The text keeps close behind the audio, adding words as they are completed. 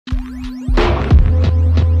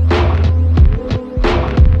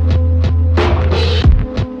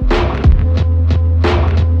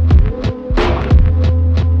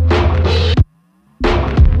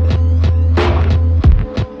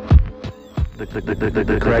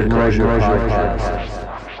The Craig Mosier Podcast.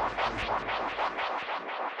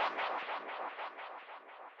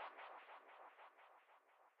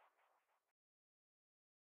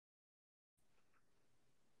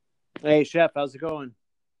 Hey, Chef, how's it going?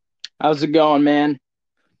 How's it going, man?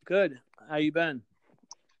 Good. How you been?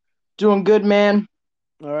 Doing good, man.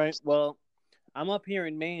 All right. Well, I'm up here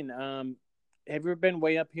in Maine. Have you ever been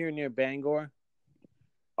way up here near Bangor?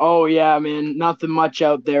 Oh yeah, man. Nothing much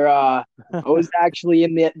out there. I was actually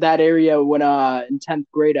in that area when in 10th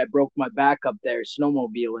grade I broke my back up there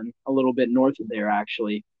snowmobiling a little bit north of there,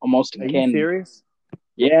 actually, almost Are in you Canada. serious?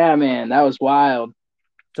 Yeah, man, that was wild.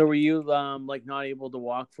 So were you like not able to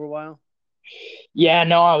walk for a while? Yeah,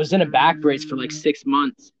 no, I was in a back brace for like 6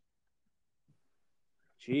 months.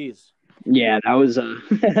 Jeez. Yeah, that was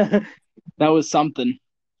that was something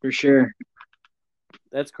for sure.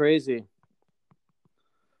 That's crazy.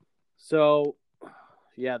 So,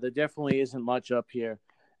 yeah, there definitely isn't much up here.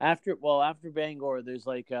 After Bangor, there's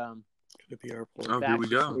like Could be airport. Oh, here we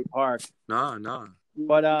Baxter go. State Park. Nah.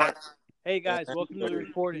 But hey guys, welcome to the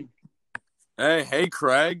recording. Hey,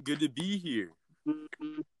 Craig. Good to be here.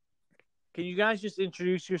 Can you guys just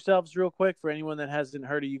introduce yourselves real quick for anyone that hasn't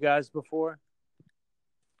heard of you guys before?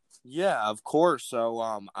 Yeah, of course. So,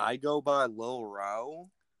 I go by Lil Row.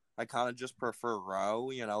 I kind of just prefer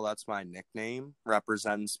Row. You know, that's my nickname.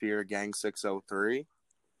 Representing Spirit Gang 603.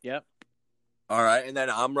 Yep. All right, and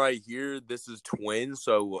then I'm right here. This is twin,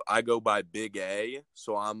 so I go by Big A.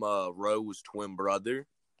 So I'm Ro's twin brother.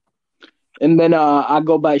 And then I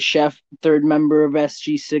go by Chef, third member of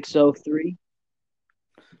SG603.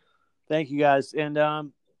 Thank you guys.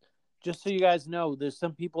 And just so you guys know, there's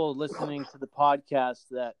some people listening to the podcast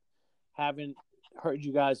that haven't heard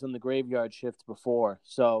you guys on the graveyard shift before.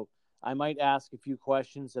 So I might ask a few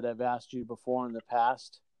questions that I've asked you before in the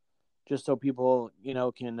past, just so people,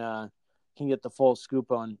 can get the full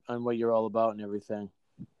scoop on what you're all about and everything.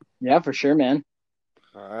 Yeah, for sure, man.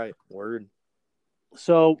 All right, word.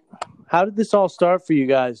 So how did this all start for you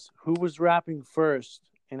guys? Who was rapping first,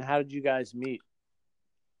 and how did you guys meet?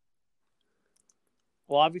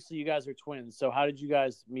 Well, obviously you guys are twins, so how did you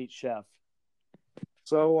guys meet Chef?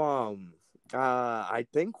 So, I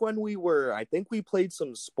think we played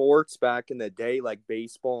some sports back in the day, like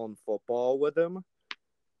baseball and football with him.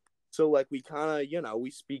 So, like, we kind of,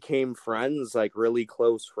 we became friends, like, really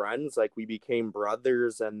close friends. Like, we became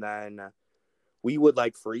brothers, and then we would,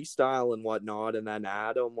 like, freestyle and whatnot. And then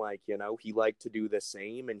Adam, like, he liked to do the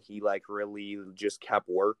same, and he, like, really just kept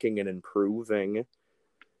working and improving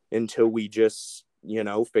until we just,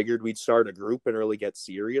 figured we'd start a group and really get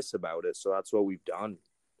serious about it. So that's what we've done.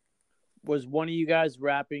 Was one of you guys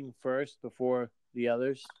rapping first before the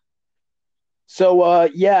others? So,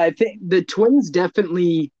 yeah, I think the twins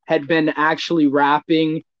definitely had been actually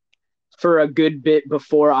rapping for a good bit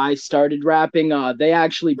before I started rapping. They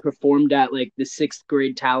actually performed at, like, the 6th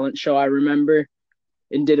grade talent show, I remember,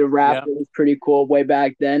 and did a rap that was pretty cool way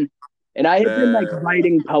back then. And I had been, like,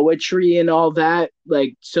 writing poetry and all that.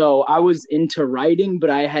 Like, so I was into writing, but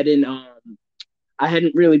I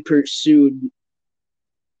hadn't really pursued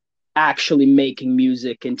actually making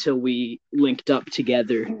music until we linked up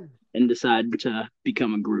together and decided to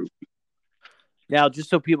become a group. Now, just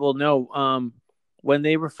so people know, when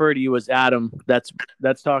they refer to you as Adam, that's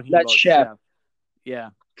talking about Chef. Yeah.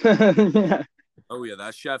 Yeah. Oh, yeah,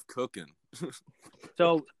 that's Chef cooking.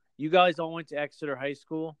 So you guys all went to Exeter High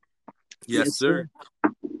School? Yes, sir.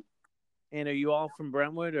 And are you all from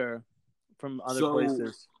Brentwood or from other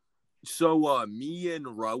places? So, me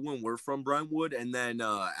and Rowan, we're from Brentwood, and then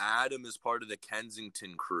Adam is part of the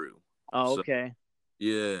Kensington crew. Oh, okay.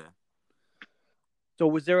 Yeah. So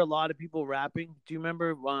was there a lot of people rapping? Do you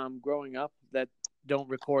remember growing up that don't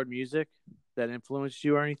record music that influenced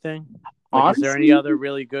you or anything? Like, honestly, is there any other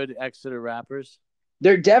really good Exeter rappers?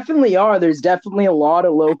 There definitely are. There's definitely a lot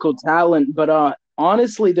of local talent, but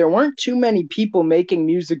honestly, there weren't too many people making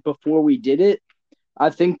music before we did it. I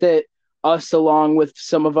think that us, along with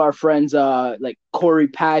some of our friends, like Corey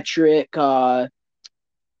Patrick,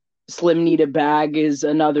 Slim Nita Bag is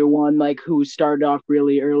another one, like, who started off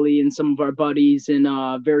really early, and some of our buddies and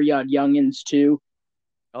Very Odd Youngins too.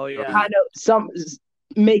 Oh yeah, kind of some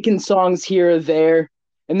making songs here or there.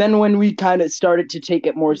 And then when we kind of started to take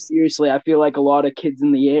it more seriously, I feel like a lot of kids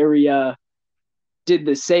in the area did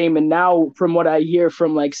the same. And now, from what I hear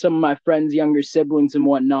from, like, some of my friends' younger siblings and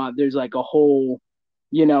whatnot, there's, like, a whole,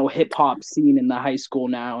 hip hop scene in the high school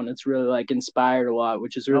now, and it's really, like, inspired a lot,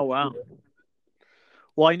 which is really wow. cool.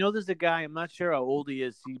 Well, I know there's a guy. I'm not sure how old he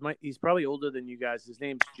is. He's probably older than you guys. His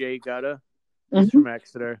name's Jay Gutta. He's from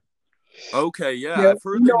Exeter. Okay, yeah, I've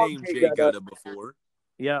heard the name Jay Gutta before.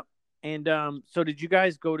 Yeah. And so did you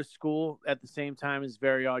guys go to school at the same time as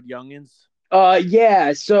Very Odd Youngins?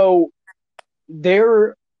 Yeah. So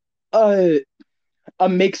they're a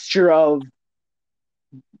mixture of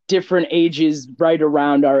different ages right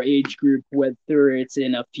around our age group, whether it's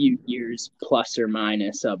in a few years plus or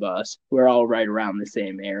minus of us. We're all right around the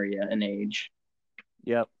same area and age.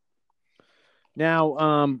 Yep.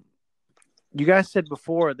 Now, you guys said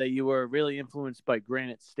before that you were really influenced by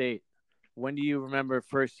Granite State. When do you remember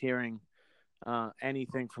first hearing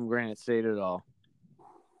anything from Granite State at all?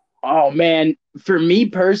 Oh man, for me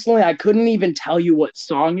personally, I couldn't even tell you what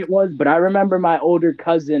song it was, but I remember my older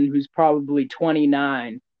cousin, who's probably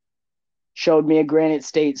 29, showed me a Granite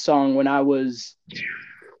State song when I want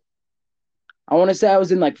to say I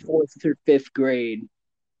was in like 4th or 5th grade.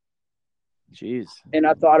 Jeez. And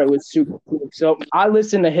I thought it was super cool. So I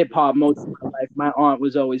listened to hip hop most of my life. My aunt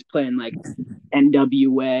was always playing like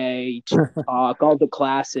NWA, Tupac, all the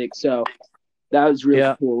classics. So that was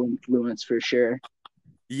really cool influence for sure.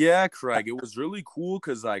 Yeah, Craig, it was really cool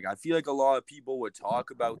because, like, I feel like a lot of people would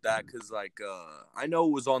talk about that because, like, I know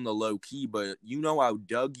it was on the low key, but you know how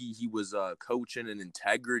Dougie, he was coaching in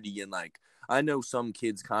integrity, and, like, I know some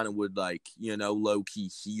kids kind of would, like, you know, low key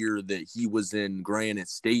hear that he was in Granite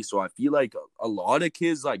State, so I feel like a lot of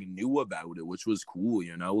kids, like, knew about it, which was cool,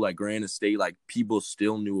 you know, like, Granite State, like, people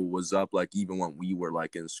still knew it was up, like, even when we were,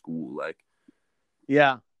 like, in school, like.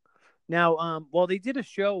 Yeah. Now, well, they did a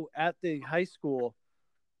show at the high school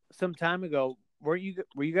some time ago. Were you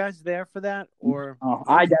guys there for that, or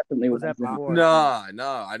I definitely was that before? No,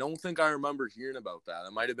 I don't think I remember hearing about that.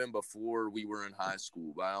 It might have been before we were in high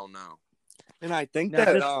school, but I don't know. And I think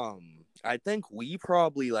I think we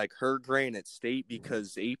probably like heard Granite State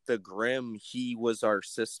because Ape the Grim, he was our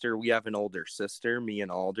sister. We have an older sister, me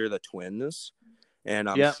and Alder, the twins. And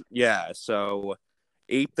so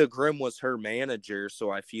Ape the Grim was her manager,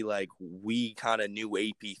 so I feel like we kind of knew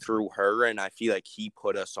AP through her, and I feel like he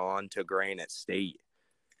put us on to Granite State.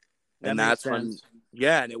 And that's when,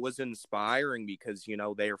 and it was inspiring because, you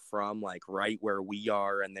know, they're from like right where we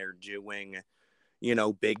are and they're doing, you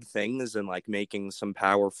know, big things and like making some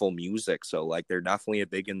powerful music. So like they're definitely a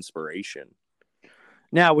big inspiration.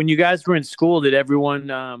 Now, when you guys were in school, did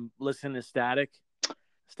everyone listen to Static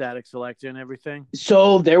Selector and everything?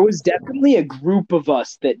 So there was definitely a group of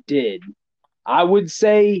us that did. I would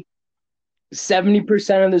say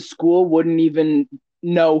 70% of the school wouldn't even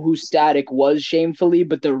know who Static was, shamefully,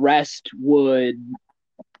 but the rest would,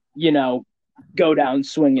 you know, go down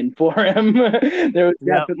swinging for him. There was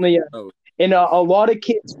definitely a lot of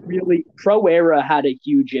kids really. Pro Era had a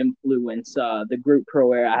huge influence. The group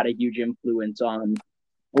Pro Era had a huge influence on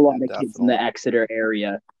a lot of kids in the Exeter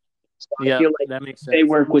area. So I feel like that makes sense. They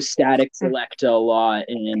work with Static Selecta a lot,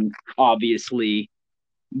 and obviously,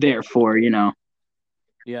 therefore, you know,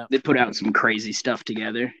 they put out some crazy stuff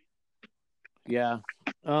together. Yeah.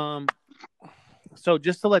 So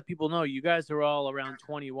just to let people know, you guys are all around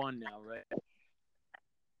 21 now, right?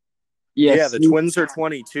 Yes. Yeah, the twins are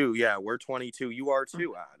 22. Yeah, we're 22. You are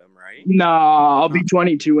too, Adam, right? No, I'll be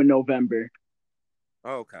 22 in November.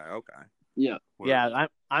 Okay. Yeah. Yeah,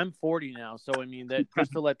 I'm 40 now, so I mean that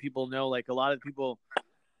just to let people know, like a lot of people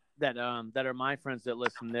that are my friends that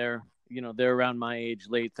listen, they're around my age,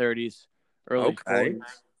 late 30s, early 40s.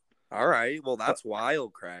 All right. Well, that's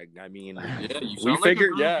wild, Craig. I mean, we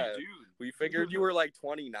figured we figured you were like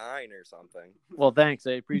 29 or something. Well, thanks.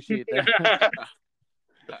 I appreciate that.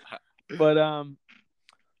 But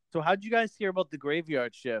so how'd you guys hear about the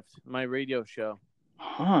Graveyard Shift, my radio show?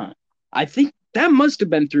 I think that must have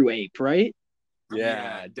been through Ape, right?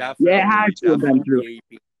 Yeah, definitely. Yeah, it had to have been through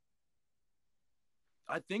AP.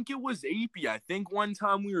 I think it was AP. I think one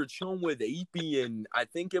time we were chilling with AP, and I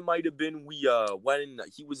think it might have been we when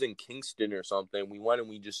he was in Kingston or something. We went and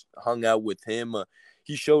we just hung out with him.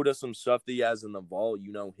 He showed us some stuff that he has in the vault.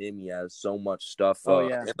 You know him; he has so much stuff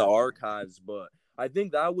in the archives. But I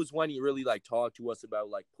think that was when he really like talked to us about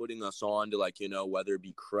like putting us on to like, you know, whether it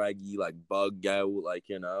be Craigie, like Bug Out, like,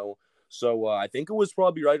 you know. So I think it was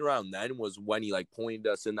probably right around then was when he like pointed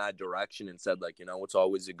us in that direction and said like, you know, it's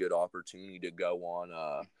always a good opportunity to go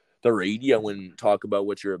on the radio and talk about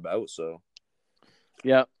what you're about. So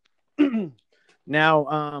yeah.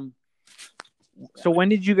 Now, so when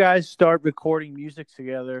did you guys start recording music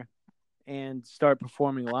together and start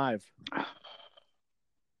performing live?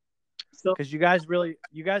 Because you guys really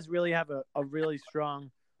have a really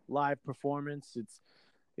strong live performance.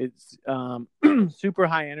 It's super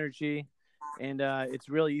high energy, and it's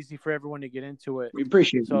really easy for everyone to get into it. We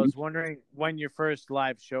appreciate it. So I was wondering when your first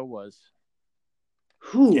live show was.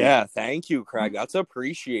 Whew. Yeah, thank you, Craig. That's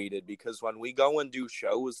appreciated because when we go and do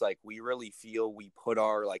shows, like we really feel we put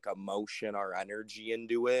our like emotion, our energy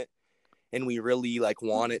into it, and we really like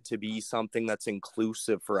want it to be something that's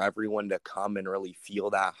inclusive for everyone to come and really feel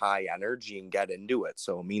that high energy and get into it.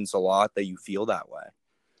 So it means a lot that you feel that way.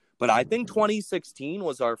 But I think 2016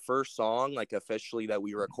 was our first song, like officially that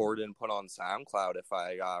we recorded and put on SoundCloud, if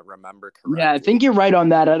I remember correctly. Yeah, I think you're right on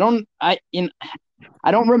that.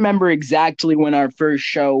 I don't remember exactly when our first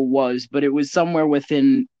show was, but it was somewhere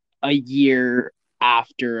within a year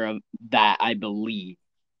after of that, I believe.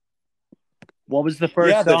 What was the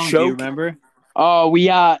first the song? show- Do you remember? Oh, we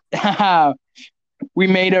we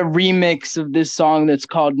made a remix of this song that's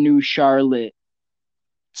called New Charlotte.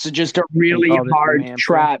 So just a really called it New hard Hampshire?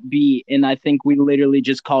 trap beat, and I think we literally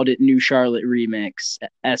just called it New Charlotte Remix,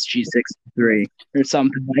 SG63 or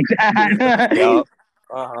something like that. Yep.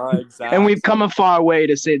 Exactly. And we've come a far way,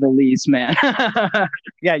 to say the least, man.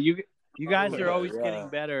 Yeah, you guys are always Yeah. getting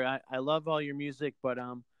better. I love all your music, but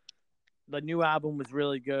the new album was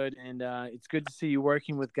really good, and it's good to see you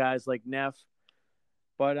working with guys like Neff.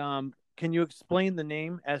 But can you explain the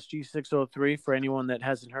name SG603 for anyone that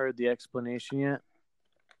hasn't heard the explanation yet?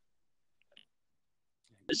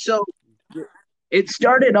 So it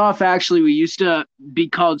started off, actually, we used to be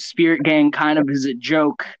called Spirit Gang kind of as a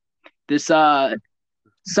joke. This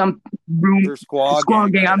some room Your squad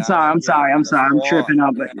gang. I'm sorry. I'm tripping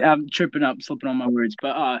up, Yeah. I'm tripping up, slipping on my words.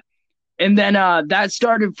 But and then that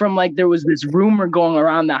started from like there was this rumor going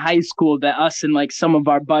around the high school that us and like some of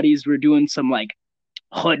our buddies were doing some like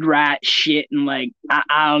hood rat shit and like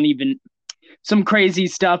I don't even some crazy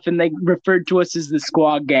stuff, and they referred to us as the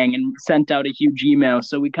Squad Gang and sent out a huge email.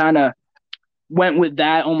 So we kind of went with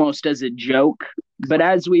that almost as a joke. But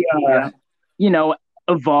as we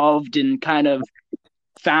evolved and kind of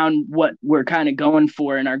found what we're kind of going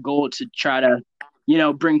for in our goal to try to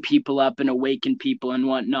bring people up and awaken people and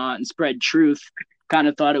whatnot and spread truth, kind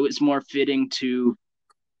of thought it was more fitting to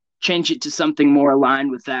change it to something more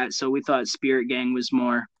aligned with that. So we thought Spirit Gang was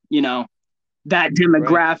more that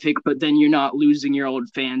demographic, but then you're not losing your old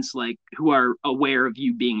fans like who are aware of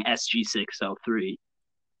you being SG603.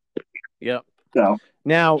 Yep. So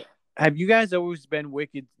now, have you guys always been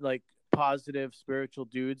wicked, like positive, spiritual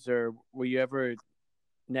dudes, or were you ever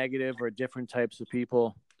negative or different types of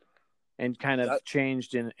people and kind of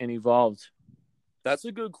changed and evolved? That's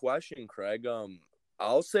a good question, Craig.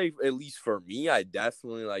 I'll say, at least for me, I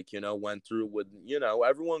definitely went through with,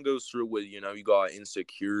 everyone goes through with, you got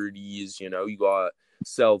insecurities, you got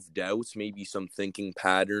self-doubts, maybe some thinking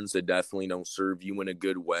patterns that definitely don't serve you in a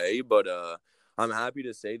good way. But I'm happy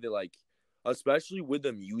to say that, like, especially with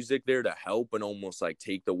the music there to help and almost like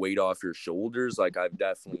take the weight off your shoulders, like I've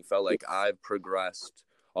definitely felt like I've progressed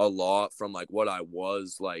a lot from like what I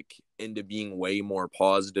was like into being way more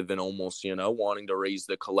positive and almost, wanting to raise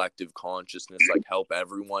the collective consciousness, like help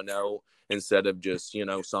everyone out instead of just,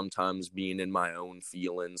 sometimes being in my own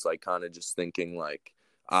feelings, like kind of just thinking like,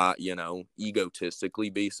 egotistically,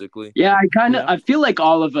 basically. Yeah, I feel like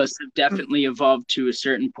all of us have definitely evolved to a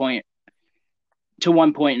certain point, to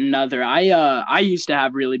one point or another. I used to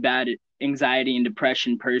have really bad anxiety and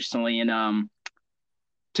depression personally, and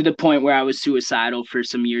to the point where I was suicidal for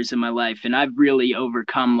some years in my life. And I've really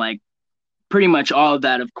overcome like pretty much all of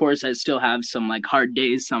that. Of course, I still have some like hard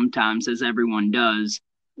days sometimes, as everyone does.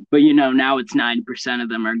 But, now it's 90% of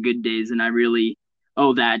them are good days. And I really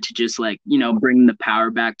owe that to just like, bringing the power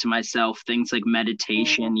back to myself. Things like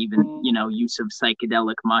meditation, even, use of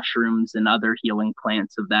psychedelic mushrooms and other healing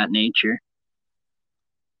plants of that nature.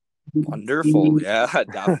 Wonderful. Yeah,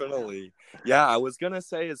 definitely. Yeah, I was going to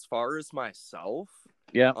say, as far as myself,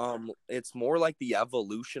 yeah, it's more like the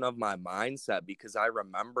evolution of my mindset, because I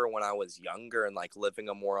remember when I was younger and like living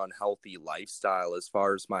a more unhealthy lifestyle as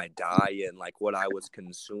far as my diet and like what I was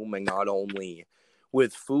consuming, not only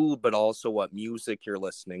with food, but also what music you're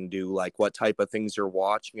listening to, like what type of things you're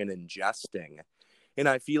watching and ingesting. And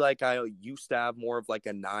I feel like I used to have more of like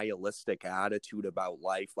a nihilistic attitude about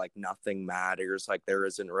life, like nothing matters, like there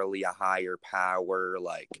isn't really a higher power,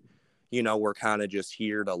 like, we're kind of just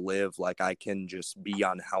here to live, like I can just be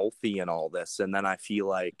unhealthy and all this. And then I feel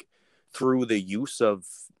like through the use of,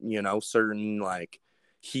 certain like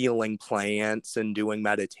healing plants and doing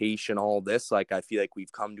meditation, all this, like I feel like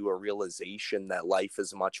we've come to a realization that life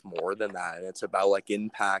is much more than that. And it's about like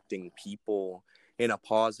impacting people in a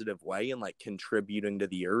positive way and like contributing to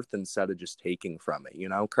the earth instead of just taking from it,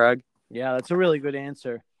 Craig? Yeah, that's a really good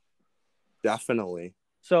answer. Definitely.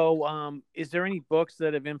 So, is there any books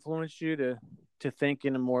that have influenced you to think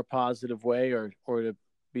in a more positive way or to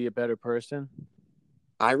be a better person?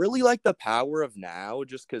 I really like the power of now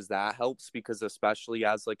just because that helps, because especially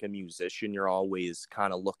as like a musician, you're always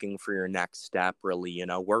kind of looking for your next step, really.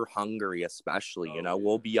 We're hungry, especially,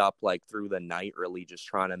 we'll be up like through the night, really just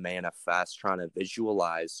trying to manifest, trying to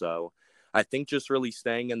visualize. So I think just really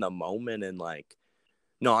staying in the moment and like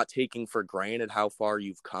not taking for granted how far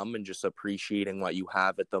you've come and just appreciating what you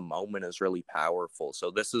have at the moment is really powerful.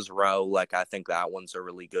 So This Is Row, like I think that one's a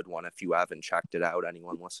really good one if you haven't checked it out,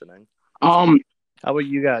 anyone listening. How about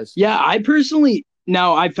you guys? Yeah, I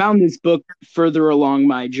found this book further along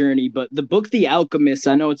my journey, but the book The Alchemist,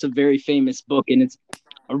 I know it's a very famous book and it's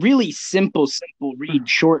a really simple read,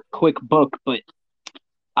 short, quick book, but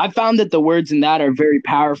I found that the words in that are very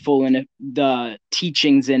powerful, and the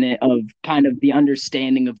teachings in it of kind of the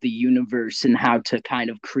understanding of the universe and how to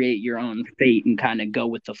kind of create your own fate and kind of go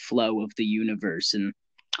with the flow of the universe. And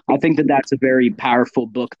I think that that's a very powerful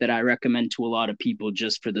book that I recommend to a lot of people,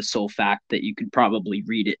 just for the sole fact that you could probably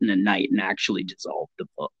read it in a night and actually dissolve the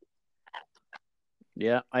book.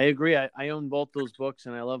 Yeah, I agree. I own both those books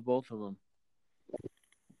and I love both of them.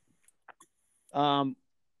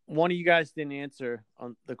 One of you guys didn't answer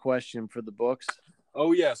on the question for the books.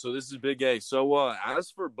 Oh yeah, so this is Big A. So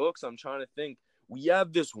as for books, I'm trying to think. We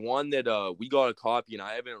have this one that we got a copy, and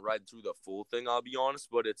I haven't read through the full thing, I'll be honest,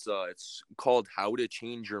 but it's called How to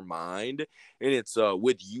Change Your Mind, and it's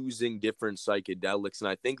with using different psychedelics, and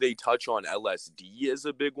I think they touch on LSD as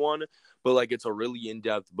a big one, but like it's a really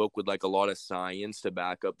in-depth book with like a lot of science to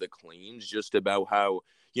back up the claims, just about how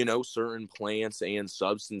certain plants and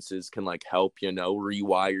substances can like help,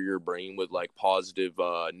 rewire your brain with like positive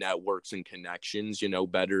networks and connections,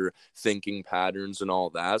 better thinking patterns and all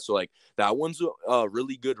that. So like that one's a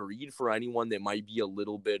really good read for anyone that might be a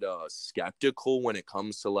little bit skeptical when it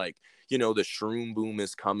comes to like, the shroom boom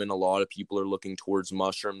is coming. A lot of people are looking towards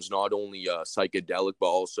mushrooms, not only psychedelic, but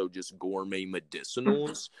also just gourmet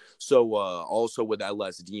medicinals. So also with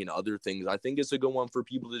LSD and other things, I think it's a good one for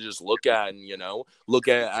people to just look at and, look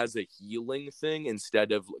at as a healing thing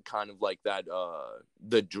instead of kind of like that,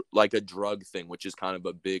 like a drug thing, which is kind of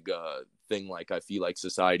a big thing. Like I feel like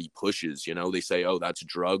society pushes, they say, oh, that's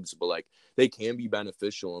drugs, but like they can be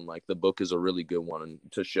beneficial. And like the book is a really good one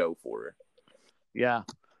to show for it. Yeah.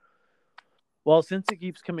 Well, since it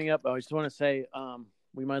keeps coming up, I just want to say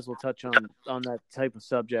we might as well touch on that type of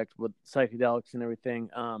subject with psychedelics and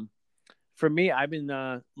everything. For me, I've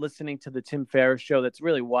been listening to the Tim Ferriss show. That's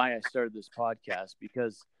really why I started this podcast,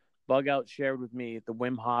 because Bug Out shared with me the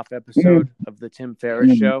Wim Hof episode of the Tim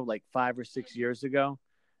Ferriss show like 5 or 6 years ago.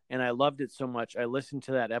 And I loved it so much. I listened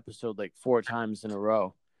to that episode like 4 times in a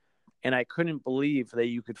row. And I couldn't believe that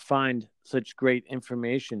you could find such great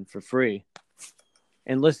information for free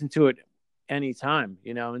and listen to it anytime,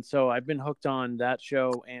 and so I've been hooked on that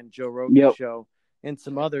show and Joe Rogan's show and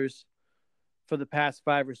some others for the past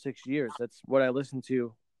 5 or 6 years. That's what I listen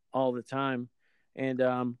to all the time.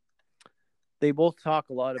 And they both talk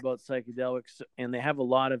a lot about psychedelics, and they have a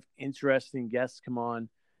lot of interesting guests come on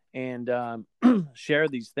and share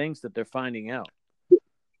these things that they're finding out.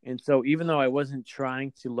 And so even though I wasn't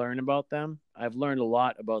trying to learn about them, I've learned a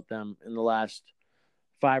lot about them in the last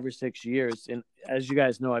 5 or 6 years. And as you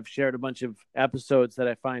guys know, I've shared a bunch of episodes that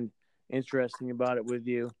I find interesting about it with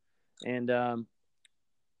you. And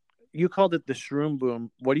you called it the shroom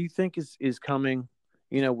boom. What do you think is coming,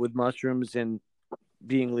 with mushrooms and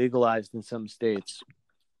being legalized in some states?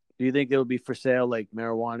 Do you think it'll be for sale like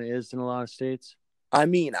marijuana is in a lot of states? I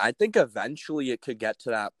mean, I think eventually it could get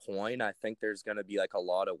to that point. I think there's going to be like a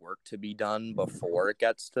lot of work to be done before it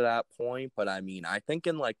gets to that point. But I mean, I think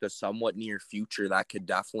in like the somewhat near future, that could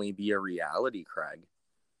definitely be a reality, Craig.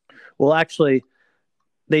 Well, actually,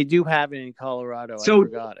 they do have it in Colorado. So I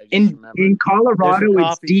forgot. in Colorado,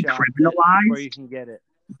 it's decriminalized where you can get it.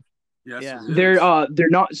 Yes, yeah.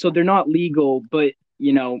 They're not legal, but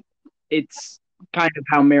it's kind of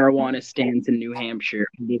how marijuana stands in New Hampshire.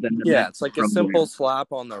 Yeah, it's like a simple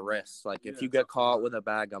slap on the wrist. Like if you get caught with a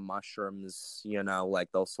bag of mushrooms, like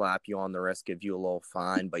they'll slap you on the wrist, give you a little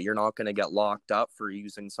fine, but you're not going to get locked up for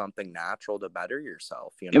using something natural to better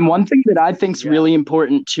yourself. And one thing that I think is really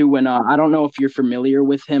important too, and I don't know if you're familiar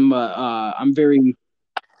with him, but I'm very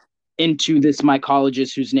into this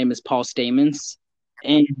mycologist whose name is Paul Stamens.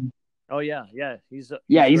 And he's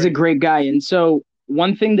a great guy. And so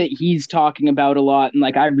one thing that he's talking about a lot, and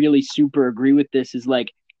like I really super agree with this, is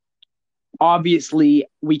like obviously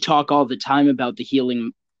we talk all the time about the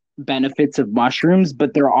healing benefits of mushrooms,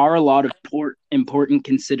 but there are a lot of important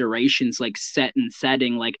considerations like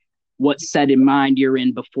setting, like what set in mind you're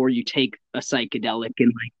in before you take a psychedelic,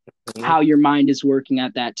 and like how your mind is working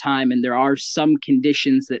at that time. And there are some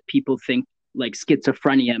conditions that people think like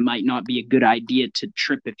schizophrenia, it might not be a good idea to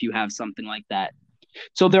trip if you have something like that.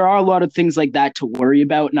 So there are a lot of things like that to worry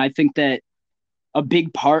about. And I think that a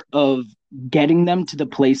big part of getting them to the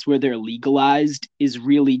place where they're legalized is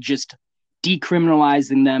really just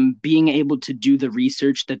decriminalizing them, being able to do the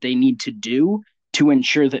research that they need to do to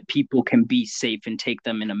ensure that people can be safe and take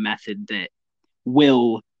them in a method that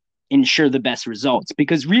will ensure the best results.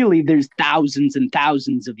 Because really, there's thousands and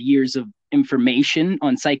thousands of years of information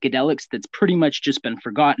on psychedelics that's pretty much just been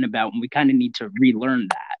forgotten about, and we kind of need to relearn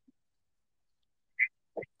that.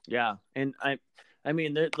 Yeah, and I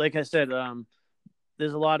mean, like I said,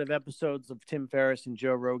 there's a lot of episodes of Tim Ferriss and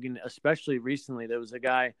Joe Rogan, especially recently. There was a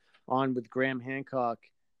guy on with Graham Hancock,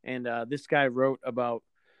 and this guy wrote about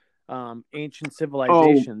ancient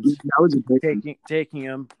civilizations that was a great taking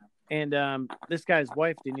him, and this guy's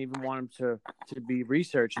wife didn't even want him to be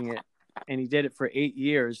researching it, and he did it for 8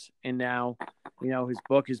 years, and now, you know, his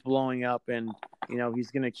book is blowing up, and, you know,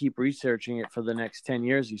 he's going to keep researching it for the next 10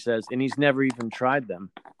 years, he says, and he's never even tried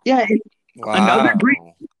them. Yeah. Another great,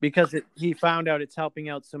 because he found out it's helping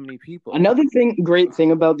out so many people. Another great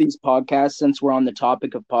thing about these podcasts, since we're on the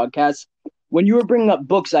topic of podcasts, when you were bringing up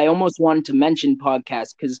books, I almost wanted to mention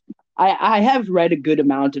podcasts because I have read a good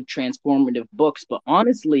amount of transformative books, but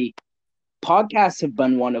honestly, podcasts have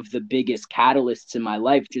been one of the biggest catalysts in my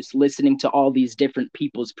life. Just listening to all these different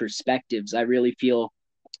people's perspectives, I really feel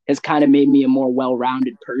has kind of made me a more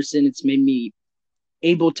well-rounded person. It's made me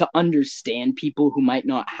able to understand people who might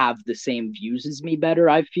not have the same views as me better,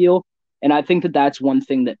 I feel. And I think that that's one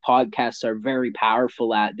thing that podcasts are very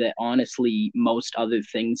powerful at that honestly most other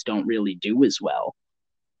things don't really do as well.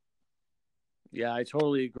 Yeah, I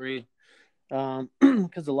totally agree.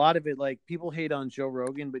 Because a lot of it, like, people hate on Joe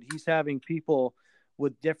Rogan, but he's having people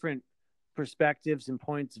with different perspectives and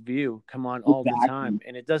points of view come on all the time.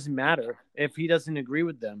 And it doesn't matter if he doesn't agree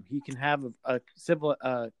with them. He can have a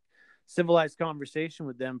civilized conversation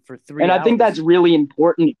with them for 3 hours. And I think that's really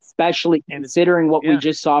important, especially considering what we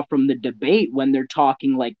just saw from the debate when they're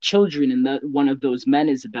talking like children, and one of those men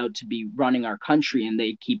is about to be running our country and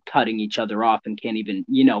they keep cutting each other off and can't even,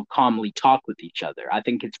 you know, calmly talk with each other. I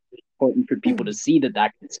think it's important for people to see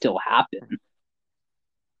that can still happen.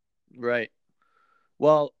 Right.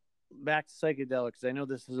 Well, back to psychedelics. I know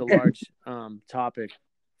this is a large topic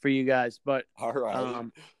for you guys, but all right.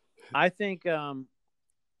 I think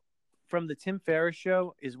from the Tim Ferriss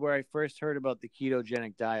show is where I first heard about the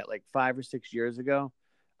ketogenic diet, like 5 or 6 years ago.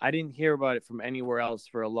 I didn't hear about it from anywhere else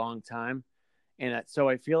for a long time. And so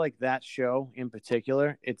I feel like that show in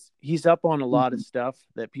particular, he's up on a lot of stuff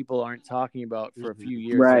that people aren't talking about for a few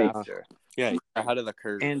years after. Yeah, ahead of the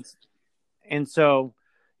curve. And so,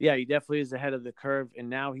 yeah, he definitely is ahead of the curve. And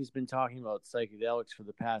now he's been talking about psychedelics for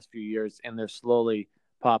the past few years, and they're slowly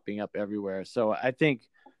popping up everywhere. So I think,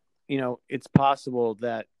 you know, it's possible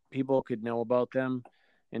that people could know about them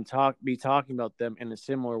and be talking about them in a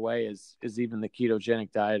similar way as even the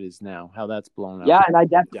ketogenic diet is now, how that's blown up. Yeah, and I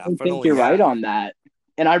definitely think you're right on that.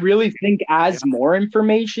 And I really think as more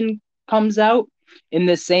information comes out, in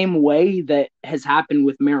the same way that has happened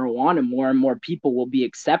with marijuana, more and more people will be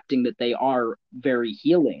accepting that they are very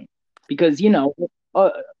healing. Because, you know,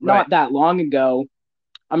 not that long ago,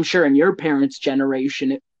 I'm sure in your parents'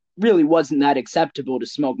 generation, it really wasn't that acceptable to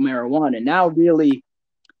smoke marijuana. Now, really,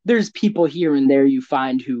 there's people here and there you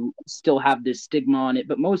find who still have this stigma on it,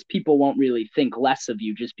 but most people won't really think less of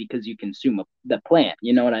you just because you consume the plant.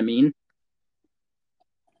 You know what I mean?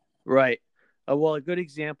 Right. Well, a good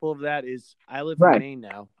example of that is I live in Maine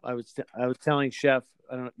now. I was telling Chef,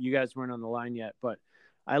 I don't know, you guys weren't on the line yet, but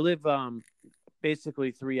I live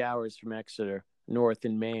basically 3 hours from Exeter, north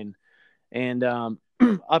in Maine, and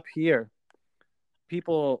up here,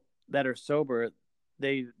 people that are sober,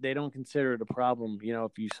 they don't consider it a problem, you know,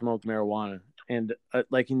 if you smoke marijuana. And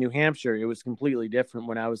like in New Hampshire, it was completely different.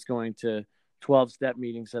 When I was going to 12-step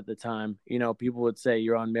meetings at the time, you know, people would say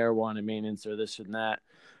you're on marijuana maintenance or this and that.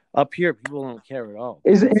 Up here, people don't care at all.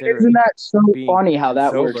 Isn't that so funny how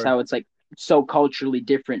that works? How it's like so culturally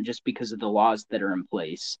different just because of the laws that are in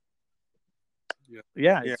place.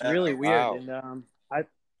 Yeah, it's really weird. Wow. And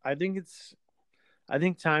I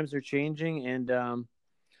think times are changing, and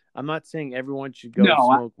I'm not saying everyone should go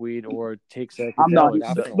smoke weed or take psychedelics. I'm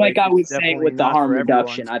not, like I was saying with the harm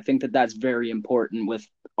reduction, I think that that's very important with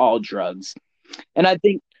all drugs. And I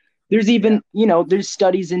think there's even, you know, there's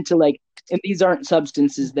studies into like, and these aren't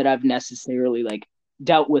substances that I've necessarily like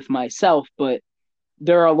dealt with myself, but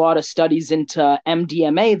there are a lot of studies into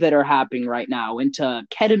MDMA that are happening right now, into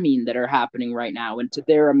ketamine that are happening right now, into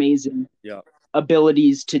their amazing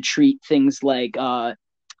abilities to treat things like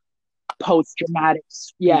post-traumatic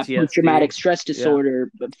PTSD. stress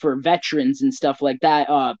disorder for veterans and stuff like that.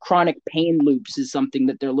 Chronic pain loops is something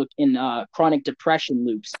that they're looking chronic depression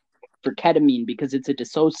loops for ketamine because it's a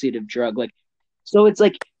dissociative drug. Like, so it's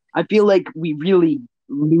like I feel like we really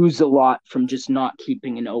lose a lot from just not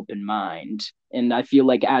keeping an open mind, and I feel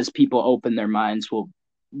like as people open their minds, we'll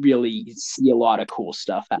really see a lot of cool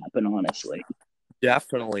stuff happen, honestly.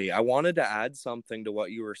 Definitely. I wanted to add something to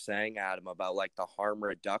what you were saying, Adam, about like the harm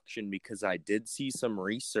reduction, because I did see some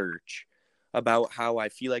research about how I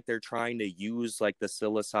feel like they're trying to use like the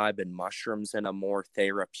psilocybin mushrooms in a more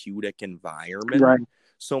therapeutic environment. Right.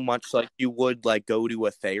 So much like you would like go to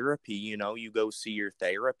a therapy, you know, you go see your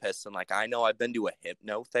therapist, and like I know I've been to a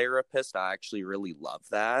hypnotherapist. I actually really love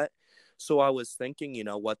that. So I was thinking, you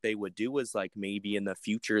know, what they would do is like maybe in the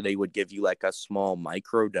future they would give you like a small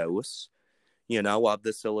microdose, you know, of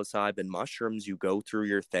the psilocybin mushrooms. You go through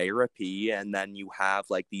your therapy and then you have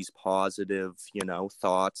like these positive, you know,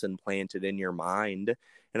 thoughts implanted in your mind.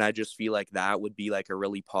 And I just feel like that would be like a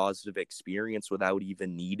really positive experience without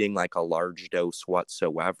even needing like a large dose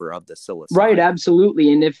whatsoever of the psilocybin. Right,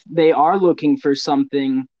 absolutely. And if they are looking for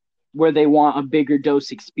something where they want a bigger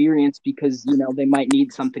dose experience because, you know, they might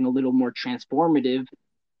need something a little more transformative,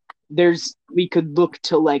 we could look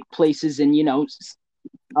to like places in, you know,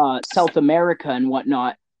 South America and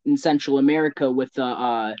whatnot, in Central America with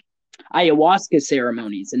ayahuasca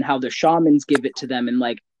ceremonies and how the shamans give it to them, and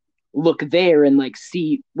like look there and like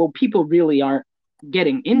see, well, people really aren't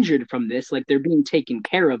getting injured from this, like they're being taken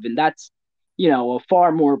care of, and that's, you know, a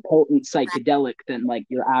far more potent psychedelic than like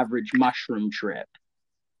your average mushroom trip.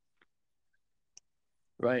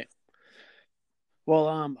 Right.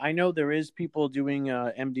 Well, I know there is people doing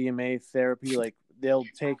MDMA therapy, like they'll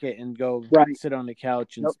take it and go sit on the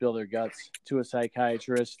couch and spill their guts to a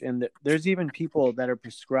psychiatrist. And there's even people that are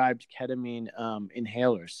prescribed ketamine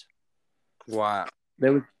inhalers. Wow.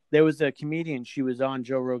 There was a comedian, she was on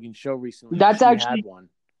Joe Rogan's show recently. That's actually had one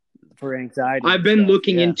for anxiety. I've been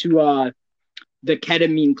looking into the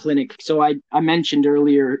ketamine clinic. So I mentioned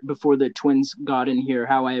earlier before the twins got in here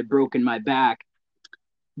how I had broken my back,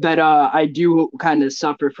 that I do kind of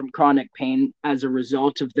suffer from chronic pain as a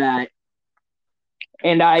result of that.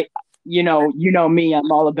 And you know me,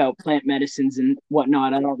 I'm all about plant medicines and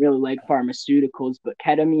whatnot. I don't really like pharmaceuticals, but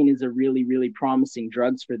ketamine is a really, really promising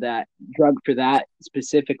drug for that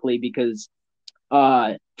specifically, because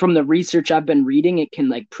from the research I've been reading, it can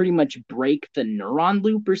like pretty much break the neuron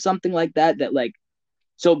loop or something like that like,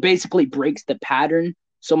 so it basically breaks the pattern.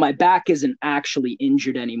 So my back isn't actually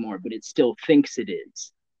injured anymore, but it still thinks it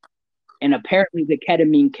is. And apparently the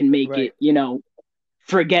ketamine can make it, you know,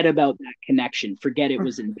 forget about that connection, forget it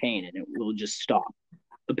was in pain, and it will just stop,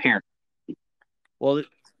 apparently. Well,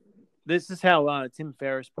 this is how Tim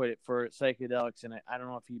Ferriss put it for psychedelics, and I don't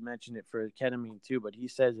know if he mentioned it for ketamine too, but he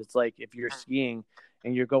says it's like if you're skiing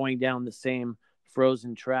and you're going down the same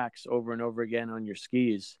frozen tracks over and over again on your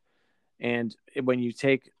skis, and when you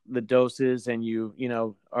take the doses and you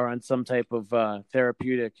know, are on some type of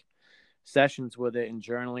therapeutic sessions with it and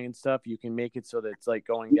journaling and stuff, you can make it so that it's like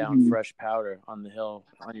going down fresh powder on the hill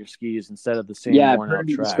on your skis instead of the same worn out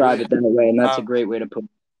track. Describe it that way, and that's a great way to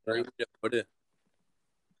put it.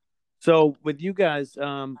 So with you guys,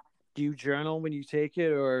 do you journal when you take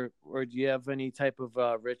it, or do you have any type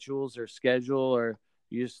of rituals or schedule, or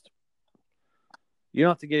you don't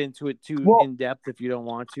have to get into it too in depth if you don't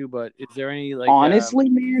want to, but is there any like honestly,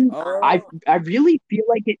 man, I really feel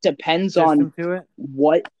like it depends on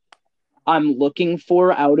what I'm looking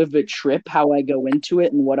for out of a trip, how I go into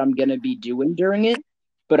it, and what I'm going to be doing during it.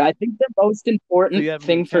 But I think the most important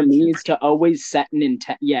thing for me is to always set an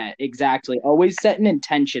intent. Yeah, exactly. Always set an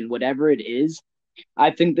intention, whatever it is.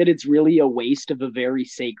 I think that it's really a waste of a very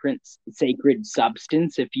sacred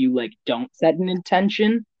substance if you like don't set an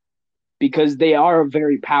intention, because they are a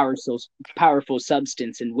very powerful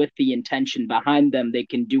substance, and with the intention behind them, they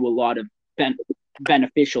can do a lot of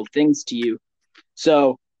beneficial things to you.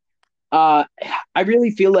 So I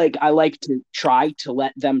really feel like I like to try to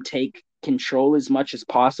let them take control as much as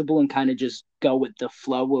possible and kind of just go with the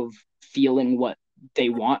flow of feeling what they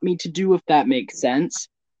want me to do, if that makes sense.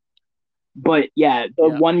 But yeah,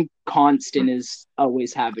 one constant is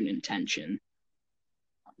always have an intention.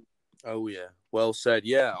 Oh yeah, well said.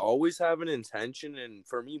 Yeah, always have an intention. And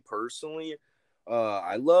for me personally,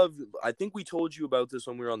 I think we told you about this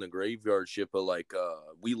when we were on the graveyard shift, but like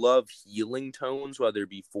we love healing tones, whether it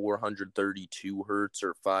be 432 hertz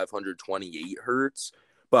or 528 hertz.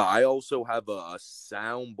 But I also have a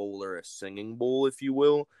sound bowl, or a singing bowl, if you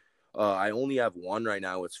will. I only have one right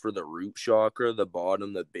now. It's for the root chakra, the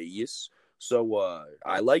bottom, the base. So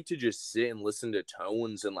I like to just sit and listen to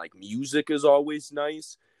tones, and like music is always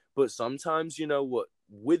nice. But sometimes, you know what,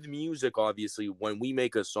 with music, obviously, when we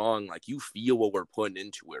make a song, like you feel what we're putting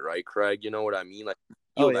into it, right, Craig? You know what I mean? Like you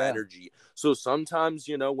feel the energy. So sometimes,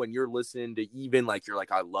 you know, when you're listening to, even like you're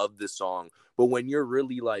like, I love this song, but when you're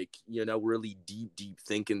really like, you know, really deep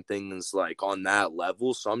thinking things like on that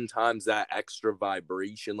level, sometimes that extra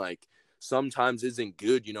vibration, like sometimes isn't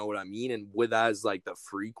good, you know what I mean? And with as like the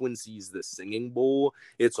frequencies, the singing bowl,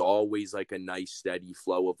 it's always like a nice steady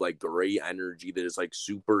flow of like great energy that is like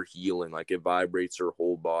super healing. Like it vibrates her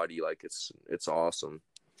whole body. Like it's awesome.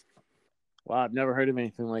 Wow, I've never heard of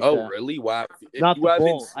anything like Oh, that. really? Wow. If Not you the haven't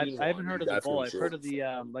bowl. seen I haven't one, heard you of the bowl. definitely I've should. heard of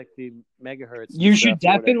the like the megahertz. You should and stuff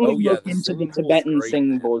or whatever. definitely Oh, yeah, look the into the singing bowl's Tibetan great, singing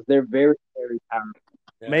man. bowls. They're very, very powerful.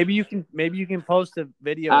 Yeah. Maybe you can post a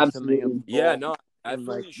video or something of Absolutely. the Yeah, bowl no, I and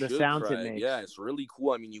definitely like the should, sounds it Craig. makes. Yeah, it's really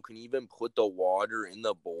cool. I mean, you can even put the water in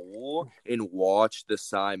the bowl and watch the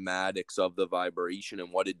cymatics of the vibration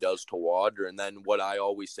and what it does to water. And then what I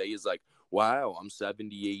always say is like, wow, I'm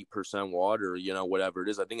 78% water, you know, whatever it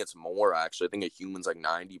is. I think it's more, actually. I think a human's like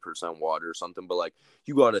 90% water or something. But like,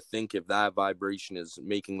 you got to think, if that vibration is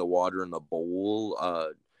making the water in the bowl,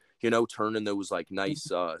 you know, turning those like nice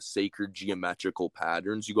sacred geometrical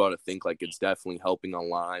patterns, you got to think like it's definitely helping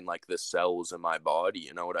align like the cells in my body.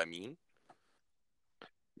 You know what I mean?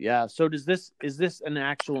 Yeah. So is this an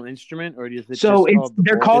actual instrument, or is it So just called the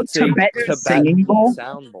they're bowl? called It's a Tibetan singing bowl.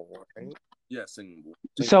 sound bowl, right? Yeah, singing bowl.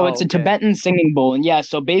 So it's a Tibetan singing bowl, and yeah.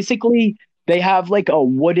 So basically, they have like a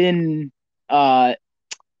wooden. I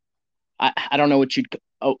don't know what you'd.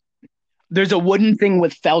 Oh, there's a wooden thing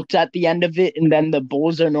with felt at the end of it, and then the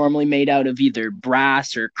bowls are normally made out of either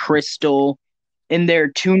brass or crystal, and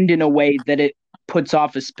they're tuned in a way that it puts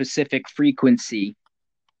off a specific frequency.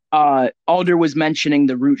 Alder was mentioning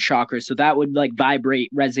the root chakra, so that would like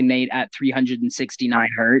vibrate, resonate at 369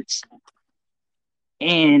 hertz.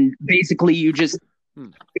 And basically, you just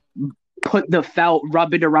put the felt,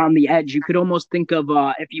 rub it around the edge. You could almost think of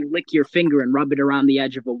if you lick your finger and rub it around the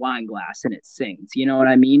edge of a wine glass and it sings. You know what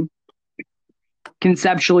I mean?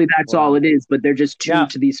 Conceptually, that's all it is, but they're just tuned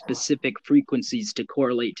to these specific frequencies to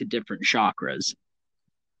correlate to different chakras.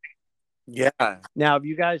 Yeah. Now, have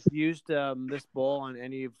you guys used this bowl on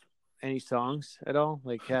any songs at all?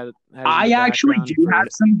 Like I actually do have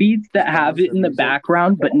some beats that have it in the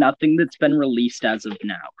background, but nothing that's been released as of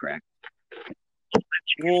now, correct?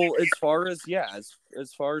 Well, as far as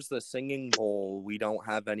the singing bowl, we don't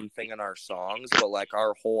have anything in our songs, but like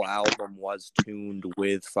our whole album was tuned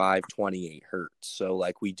with 528 hertz. So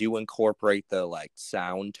like we do incorporate the like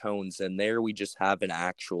sound tones in there. We just haven't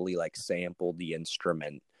actually like sampled the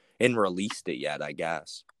instrument and released it yet, I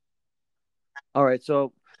guess. All right,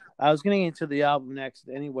 so I was getting into the album next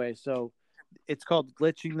anyway. So it's called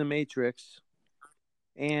Glitching the Matrix.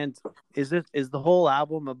 And is the whole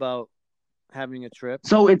album about having a trip?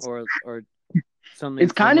 So it's or something.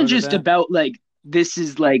 It's kind of just about like, this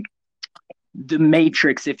is like the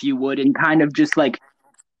Matrix, if you would, and kind of just like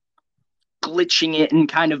glitching it and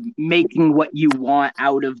kind of making what you want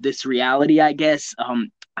out of this reality, I guess.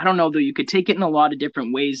 I don't know, though. You could take it in a lot of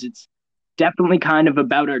different ways. It's definitely kind of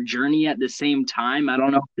about our journey at the same time. I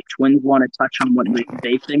don't know if the twins want to touch on what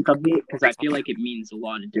they think of it, because I feel like it means a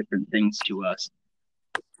lot of different things to us.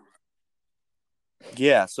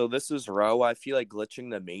 Yeah, so this is Ro. I feel like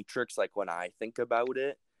Glitching the Matrix, like when I think about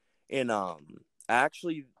it. And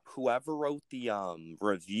actually, whoever wrote the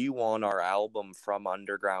review on our album from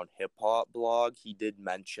Underground Hip Hop blog, he did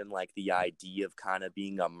mention like the idea of kind of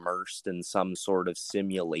being immersed in some sort of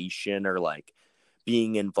simulation, or like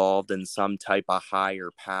being involved in some type of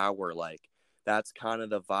higher power. Like that's kind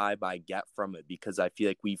of the vibe I get from it, because I feel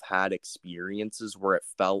like we've had experiences where it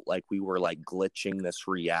felt like we were like glitching this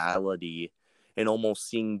reality and almost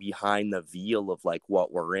seeing behind the veil of like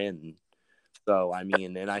what we're in. So, I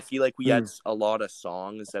mean, and I feel like we had a lot of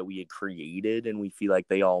songs that we had created, and we feel like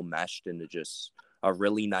they all meshed into just a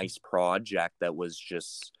really nice project that was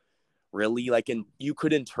just really like, and you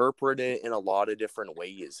could interpret it in a lot of different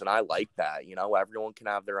ways. And I like that, you know, everyone can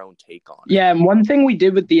have their own take on it. Yeah, and one thing we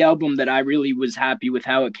did with the album that I really was happy with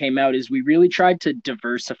how it came out is we really tried to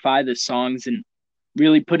diversify the songs and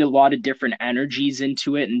really put a lot of different energies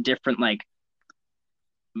into it and different like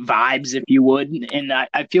vibes, if you would. And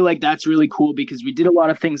I feel like that's really cool, because we did a lot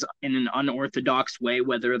of things in an unorthodox way,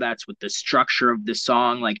 whether that's with the structure of the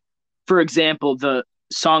song. Like, for example, the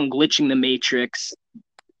song Glitching the Matrix,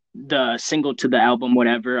 the single to the album,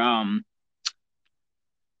 whatever,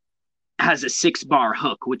 has a 6-bar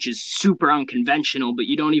hook, which is super unconventional, but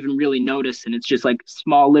you don't even really notice. And it's just like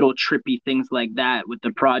small little trippy things like that with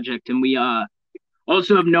the project. And we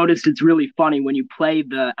Also, I've noticed it's really funny when you play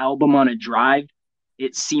the album on a drive,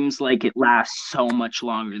 it seems like it lasts so much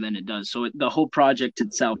longer than it does. So the whole project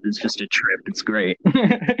itself is just a trip. It's great.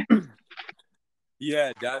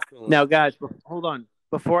 Yeah, definitely. Now, guys, hold on.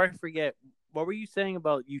 Before I forget, what were you saying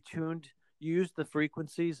about you used the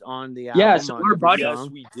frequencies on the album? Yeah, so on our every buddy- Yes,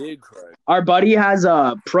 song? we did, Craig. Our buddy has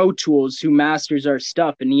Pro Tools who masters our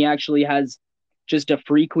stuff, and he actually has just a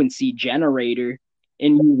frequency generator,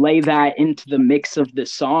 and you lay that into the mix of the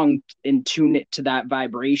song and tune it to that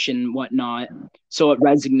vibration and whatnot, so it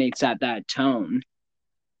resonates at that tone.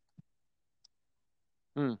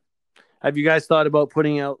 Have you guys thought about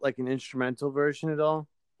putting out like an instrumental version at all?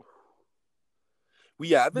 We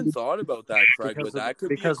haven't thought about that, Craig, Because but of- that could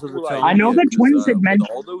because be a of the cool tone. idea. I know the 'cause, Twins had with mentioned-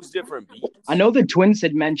 all those different beats. I know the Twins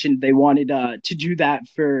had mentioned they wanted to do that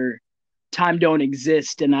for Time Don't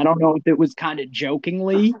Exist, and I don't know if it was kind of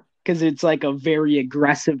jokingly, because it's like a very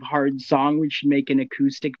aggressive, hard song. We should make an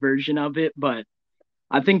acoustic version of it, but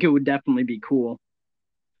I think it would definitely be cool.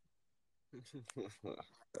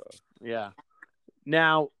 Yeah.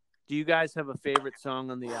 Now, do you guys have a favorite song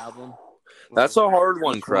on the album? That's a hard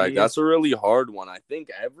one, Which one Craig. do you- That's a really hard one. I think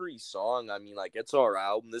every song, I mean, like, it's our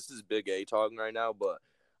album. This is Big A talking right now, but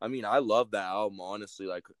I mean, I love that album, honestly.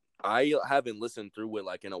 Like, I haven't listened through it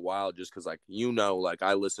like in a while just because, like, like,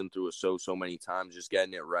 I listened through it so many times, just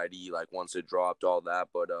getting it ready, like, once it dropped, all that.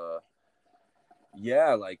 But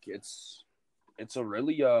yeah, like, it's a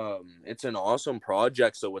really it's an awesome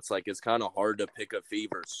project, so it's like it's kind of hard to pick a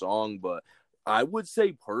favorite song, but I would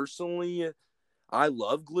say personally I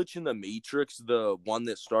love Glitch in the Matrix, the one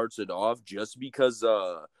that starts it off, just because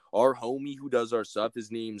our homie who does our stuff,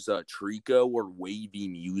 his name's Trico or Wavy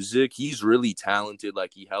Music. He's really talented.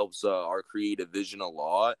 Like, he helps our creative vision a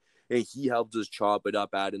lot, and he helps us chop it up,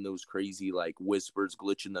 adding those crazy like whispers,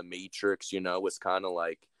 Glitch in the Matrix. It's kind of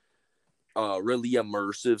like really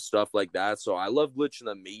immersive stuff like that. So I love Glitch in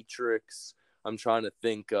the Matrix. I'm trying to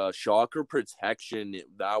think. Shocker Protection,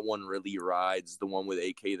 that one really rides. The one with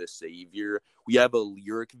AK the Savior. We have a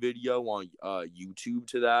lyric video on YouTube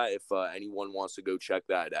to that. If anyone wants to go check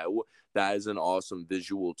that out, that is an awesome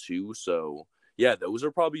visual too. So yeah, those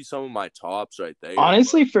are probably some of my tops right there.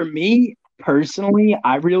 Honestly, for me personally,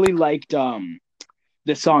 I really liked the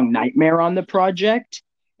song Nightmare on the project.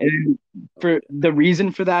 And for the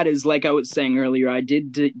reason for that is, like I was saying earlier, I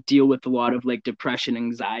did deal with a lot of like depression,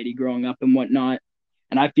 anxiety growing up and whatnot.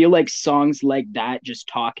 And I feel like songs like that, just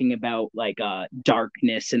talking about like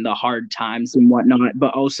darkness and the hard times and whatnot,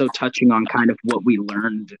 but also touching on kind of what we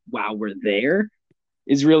learned while we're there,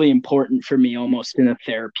 is really important for me, almost in a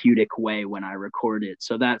therapeutic way when I record it.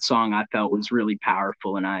 So that song I felt was really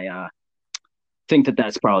powerful, and I think that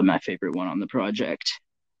that's probably my favorite one on the project.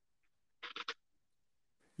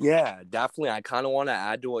 Yeah, definitely. I kind of want to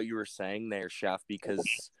add to what you were saying there, Chef,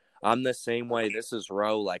 because I'm the same way. This is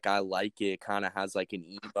Row. Like, I like it. It kind of has like an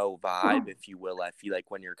emo vibe, if you will. I feel like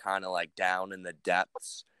when you're kind of like down in the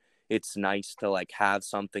depths, it's nice to like have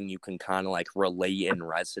something you can kind of like relate and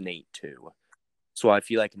resonate to. So I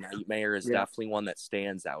feel like Nightmare is definitely one that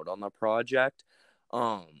stands out on the project.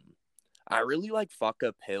 I really like Fuck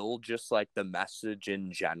a Pill. Just like the message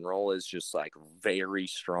in general is just like very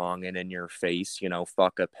strong and in your face.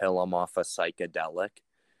 Fuck a pill, I'm off a psychedelic.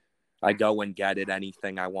 I go and get it.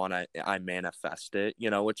 Anything I want, I manifest it.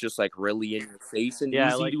 It's just like really in your face and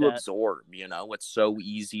easy to absorb. It's so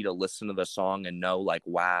easy to listen to the song and know like,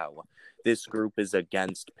 wow, this group is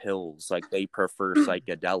against pills. Like, they prefer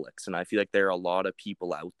psychedelics. And I feel like there are a lot of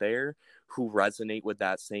people out there who resonate with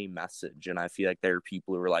that same message. And I feel like there are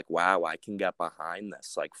people who are like, wow, I can get behind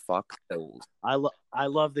this. Like, fuck pills. I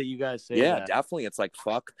love that you guys say Yeah, that. definitely. It's like,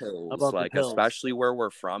 fuck pills. About the Like, pills. especially where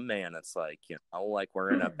we're from, man. It's like, like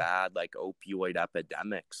we're in a bad like opioid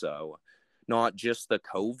epidemic. So not just the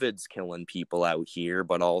COVID's killing people out here,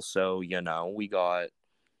 but also, we got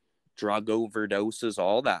drug overdoses,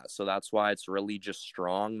 all that. So that's why it's really just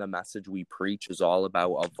strong. The message we preach is all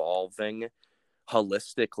about evolving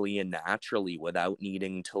holistically and naturally without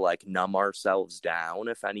needing to like numb ourselves down.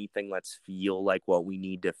 If anything, let's feel like what we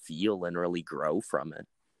need to feel and really grow from it.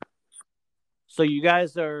 So you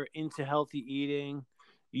guys are into healthy eating.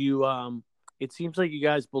 You it seems like you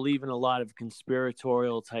guys believe in a lot of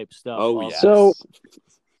conspiratorial type stuff. Oh, also. yes.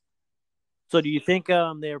 So do you think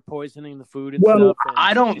they're poisoning the food and Well, stuff?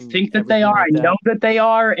 I don't think that they everything are. like I know that they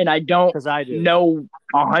are, and I don't because I do. know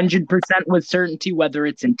 100% with certainty whether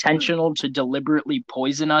it's intentional to deliberately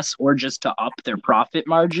poison us or just to up their profit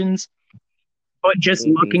margins. But just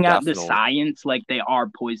looking at the definitely. science, like, they are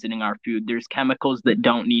poisoning our food. There's chemicals that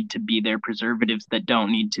don't need to be there, preservatives that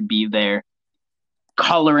don't need to be there,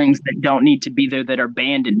 colorings that don't need to be there that are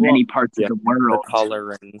banned in many parts of the The world.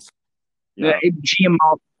 colorings. The Yeah.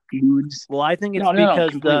 GMO foods. Well, I think it's No,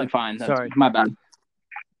 because completely fine. That's sorry. my bad.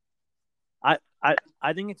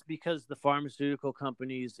 I think it's because the pharmaceutical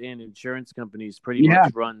companies and insurance companies pretty Yeah.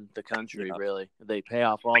 much run the country, Yeah. really. They pay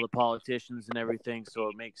off all the politicians and everything, so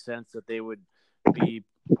it makes sense that they would be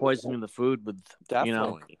poisoning the food with,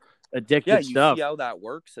 Definitely. addictive Yeah, you stuff. see how that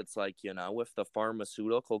works. It's like, if the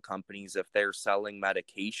pharmaceutical companies, if they're selling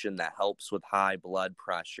medication that helps with high blood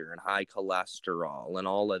pressure and high cholesterol and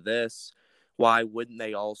all of this, why wouldn't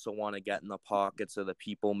they also want to get in the pockets of the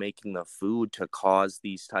people making the food to cause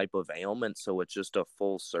these type of ailments? So it's just a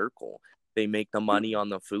full circle. They make the money on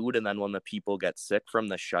the food, and then when the people get sick from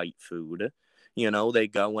the shite food, they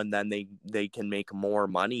go and then they can make more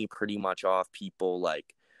money pretty much off people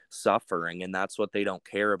like suffering, and that's what they don't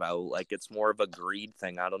care about. Like, it's more of a greed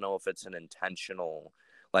thing. I don't know if it's an intentional,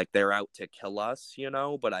 like they're out to kill us,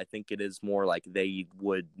 but I think it is more like they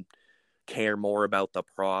would care more about the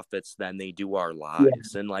profits than they do our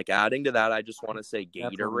lives. And like, adding to that, I just want to say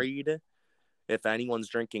Gatorade. If anyone's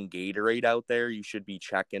drinking Gatorade out there, you should be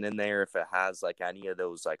checking in there if it has like any of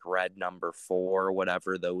those like red number 4,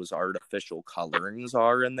 whatever those artificial colorings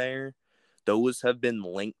are in there. Those have been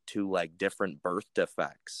linked to like different birth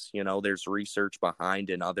defects. There's research behind,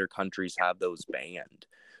 and other countries have those banned.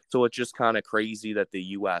 So it's just kind of crazy that the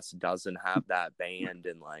US doesn't have that banned.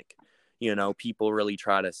 And like, people really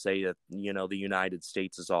try to say that, the United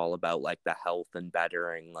States is all about like the health and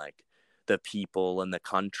bettering like the people and the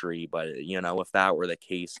country. But, if that were the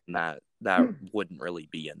case, that wouldn't really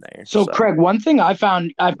be in there. So Craig, one thing I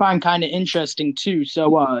find kind of interesting too.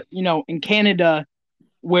 So, in Canada,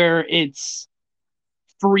 where it's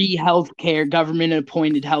free healthcare, government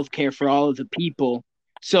appointed healthcare for all of the people,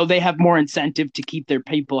 so they have more incentive to keep their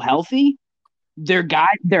people healthy. Their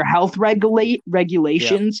health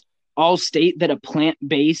regulations all state that a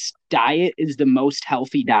plant-based diet is the most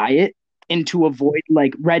healthy diet, and to avoid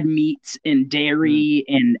like red meats and dairy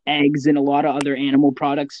and eggs and a lot of other animal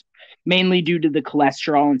products, mainly due to the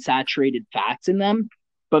cholesterol and saturated fats in them,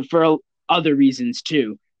 but for other reasons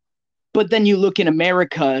too. But then you look in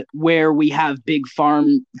America, where we have big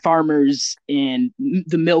farmers and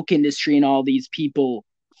the milk industry and all these people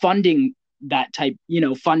funding that type,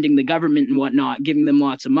 funding the government and whatnot, giving them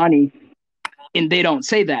lots of money. And they don't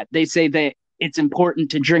say that. They say that it's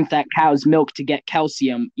important to drink that cow's milk to get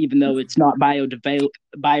calcium, even though it's not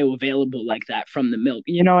bioavailable like that from the milk.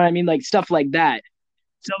 You know what I mean? Like stuff like that.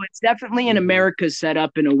 So it's definitely in America set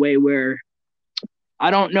up in a way where I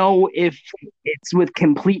don't know if it's with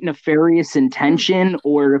complete nefarious intention,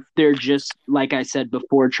 or if they're just, like I said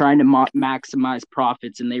before, trying to maximize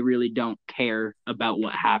profits, and they really don't care about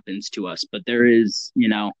what happens to us. But there is,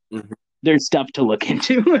 there's stuff to look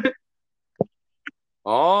into.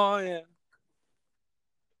 Oh, yeah.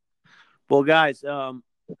 Well, guys,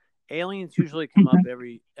 aliens usually come up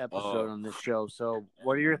every episode on this show. So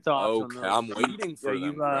what are your thoughts on those? I'm waiting for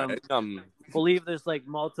them, Craig. Believe there's like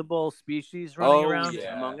multiple species running around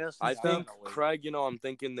among us? I think, Craig, I'm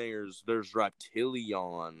thinking there's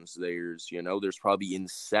reptilians, there's probably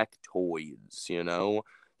insectoids,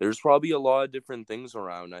 there's probably a lot of different things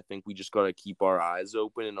around. I think we just got to keep our eyes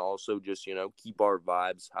open, and also just, keep our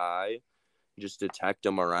vibes high. Just detect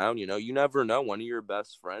them around, you never know. One of your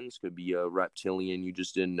best friends could be a reptilian you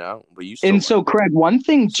just didn't know, but you still. And so, Craig, one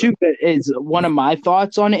thing too that is one of my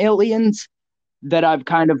thoughts on aliens that I've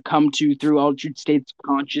kind of come to through altered states of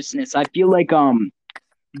consciousness. I feel like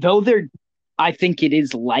though I think it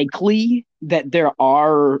is likely that there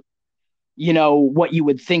are, what you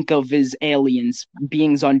would think of as aliens,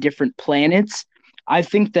 beings on different planets. I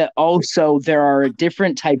think that also there are a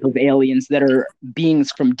different type of aliens that are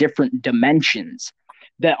beings from different dimensions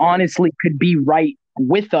that honestly could be right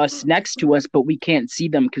with us, next to us, but we can't see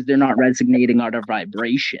them because they're not resonating at our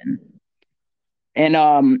vibration. And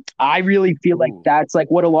I really feel like that's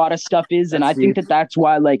like what a lot of stuff is. And I think that's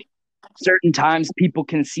why like certain times people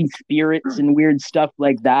can see spirits and weird stuff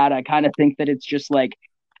like that. I kind of think that it's just like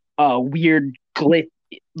a weird glitch,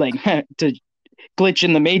 like to glitch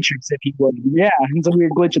in the matrix, if you would. Yeah, it's a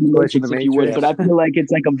weird glitch in the matrix, if you would. But I feel like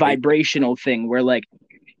it's like a vibrational thing where like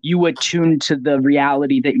you attune to the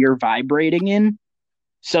reality that you're vibrating in.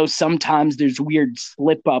 So sometimes there's weird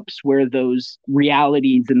slip ups where those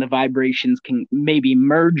realities and the vibrations can maybe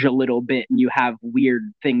merge a little bit, and you have weird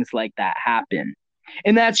things like that happen.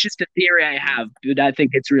 And that's just a theory I have, but I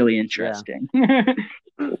think it's really interesting.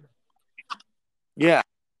 Yeah,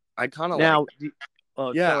 I kind of now. I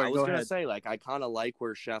was going to say, like, I kind of like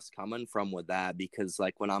where Chef's coming from with that, because,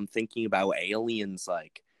 like, when I'm thinking about aliens,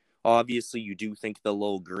 like, obviously you do think the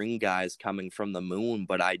little green guys coming from the moon,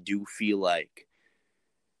 but I do feel like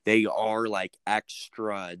they are like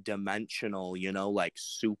extra dimensional, you know, like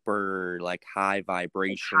super like high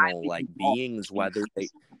vibrational like beings, whether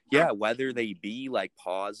they be like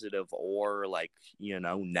positive or like, you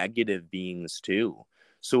know, negative beings too.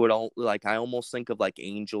 So it all like I almost think of like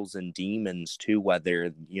angels and demons too,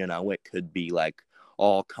 whether, you know, it could be like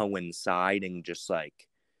all coinciding, just like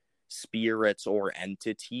spirits or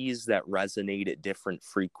entities that resonate at different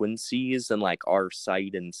frequencies, and like our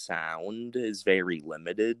sight and sound is very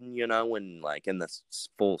limited, you know, and like in the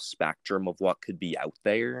full spectrum of what could be out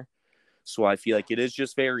there. So I feel like it is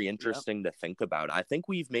just very interesting to think about. I think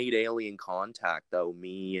we've made alien contact though.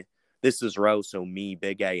 This is Rose, so me,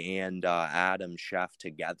 Big A, and Adam Chef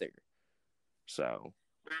together. So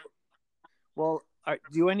Well,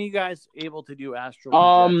 do any of you guys able to do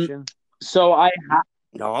astral projection? So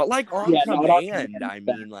not like on command. I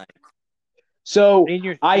mean, like. So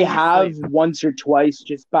I have once or twice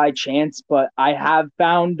just by chance, but I have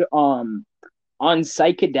found on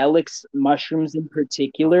psychedelics, mushrooms in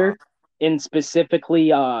particular, and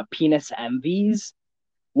specifically penis envies.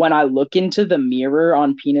 When I look into the mirror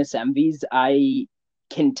on penis envies, I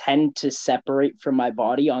can tend to separate from my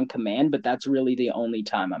body on command, but that's really the only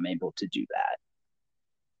time I'm able to do that.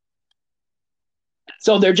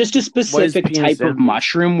 So they're just a specific type of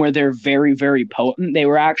mushroom where they're very, very potent. They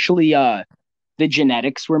were actually, the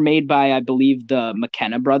genetics were made by, I believe, the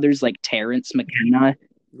McKenna brothers, like Terrence McKenna.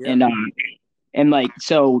 Yeah. And like,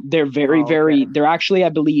 so they're very, they're actually, I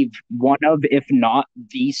believe, one of, if not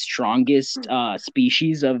the strongest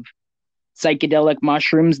species of psychedelic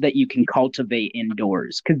mushrooms that you can cultivate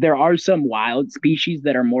indoors. Because there are some wild species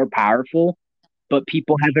that are more powerful, but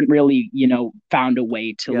people haven't really, you know, found a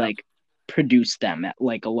way to like produce them at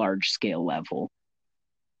like a large scale level.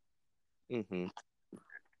 Mm-hmm.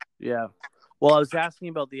 Yeah. Well, I was asking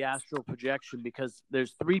about the astral projection because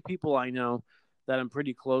there's 3 people I know that I'm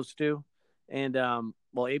pretty close to. And,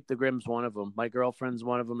 well, Ape the Grim's one of them. My girlfriend's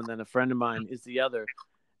one of them. And then a friend of mine is the other.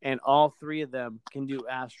 And all 3 of them can do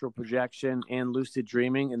astral projection and lucid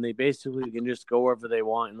dreaming. And they basically can just go wherever they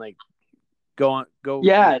want and like go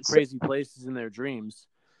crazy places in their dreams.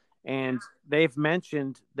 And they've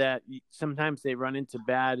mentioned that sometimes they run into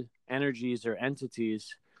bad energies or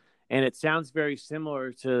entities. And it sounds very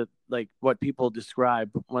similar to like what people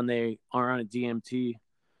describe when they are on a DMT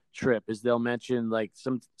trip, is they'll mention like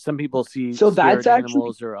some people see that's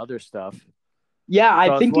animals or other stuff. Yeah,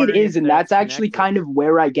 I think it is. And that's actually kind of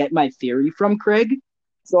where I get my theory from, Craig.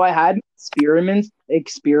 So I had an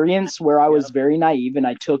experience where I was very naive and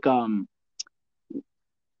I took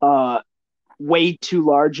way too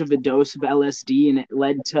large of a dose of LSD, and it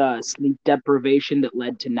led to sleep deprivation that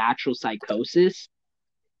led to natural psychosis.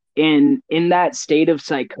 And in that state of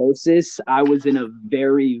psychosis, I was in a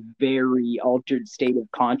very, very altered state of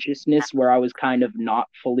consciousness where I was kind of not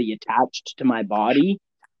fully attached to my body.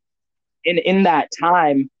 And in that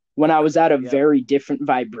time, when I was at a very different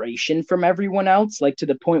vibration from everyone else, like to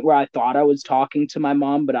the point where I thought I was talking to my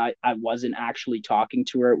mom, but I wasn't actually talking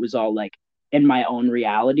to her. It was all like in my own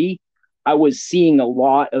reality. I was seeing a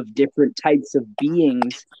lot of different types of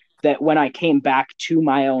beings that when I came back to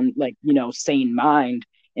my own, like, you know, sane mind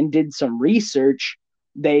and did some research,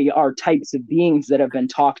 they are types of beings that have been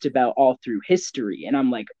talked about all through history. And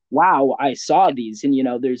I'm like, wow, I saw these. And, you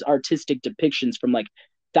know, there's artistic depictions from like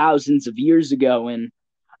thousands of years ago. And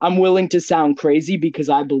I'm willing to sound crazy because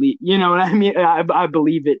I believe, you know what I mean? I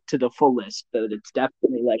believe it to the fullest, that it's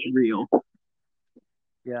definitely like real.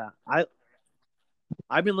 Yeah.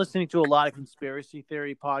 I've been listening to a lot of conspiracy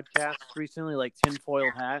theory podcasts recently, like Tinfoil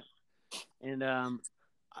Hat. And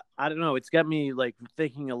I don't know, it's got me like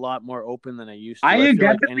thinking a lot more open than I used to. I feel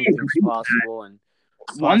like anything's possible. And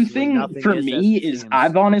one thing for me is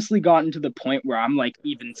I've honestly gotten to the point where I'm like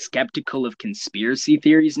even skeptical of conspiracy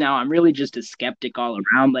theories now. I'm really just a skeptic all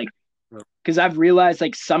around, like, because I've realized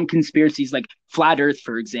like some conspiracies, like Flat Earth,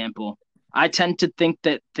 for example, I tend to think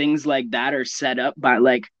that things like that are set up by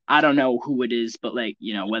like, I don't know who it is, but like,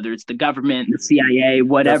 you know, whether it's the government, the CIA,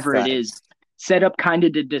 whatever it is, set up kind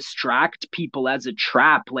of to distract people as a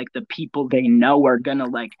trap. Like the people they know are going to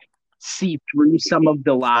like see through some of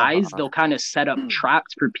the lies. They'll kind of set up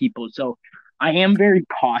traps for people. So I am very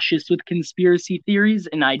cautious with conspiracy theories,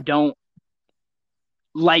 and I don't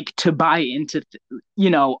like to buy into, you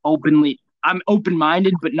know, openly. I'm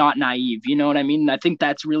open-minded, but not naive. You know what I mean? And I think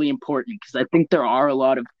that's really important because I think there are a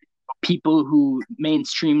lot of people who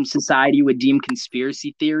mainstream society would deem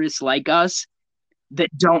conspiracy theorists like us that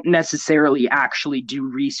don't necessarily actually do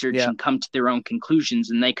research and come to their own conclusions,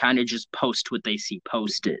 and they kind of just post what they see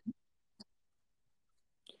posted.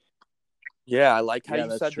 Yeah, I like how Yeah, you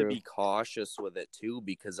that's said to true. be cautious with it too,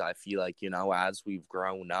 because I feel like, as we've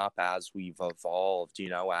grown up, as we've evolved,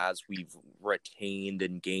 as we've retained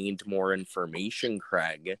and gained more information,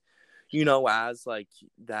 Craig, as like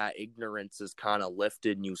that ignorance is kind of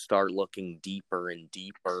lifted and you start looking deeper and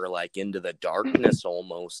deeper, like into the darkness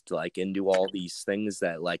almost, like into all these things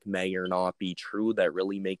that like may or not be true that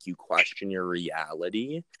really make you question your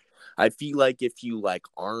reality. I feel like if you like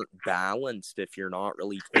aren't balanced, if you're not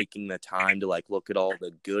really taking the time to like look at all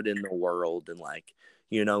the good in the world and like,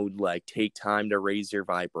 like take time to raise your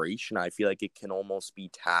vibration, I feel like it can almost be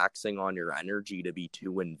taxing on your energy to be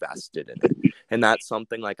too invested in it. And that's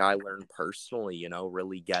something like I learned personally,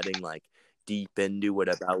 really getting like deep into it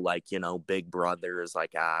about like, Big Brother is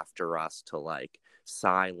like after us to like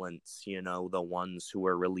silence, the ones who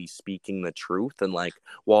are really speaking the truth. And like,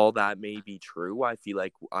 while that may be true, I feel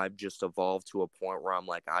like I've just evolved to a point where I'm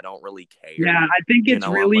like, I don't really care. Yeah, I think it's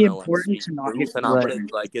I'm really gonna like important speak to not get truth, and I'm gonna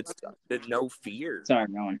like it's no fear. sorry,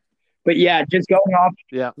 Rowan. But yeah, just going off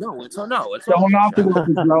Yeah. No, it's all what of what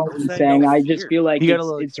Rowan I was was saying saying, no I just fear. feel like You got a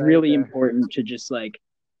little it's excited really there. important to just like,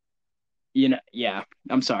 yeah.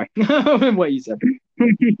 I'm sorry, what you said.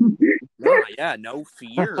 No, yeah, no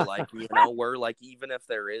fear. Like, we're like, even if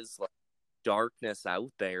there is like darkness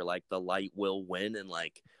out there, like the light will win. And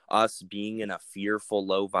like us being in a fearful,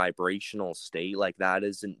 low vibrational state, like that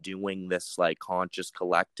isn't doing this like conscious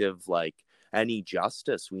collective like any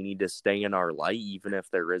justice. We need to stay in our light, even if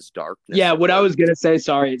there is darkness. Yeah, what I was gonna say,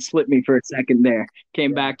 sorry, it slipped me for a second there.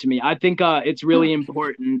 Came back to me. I think it's really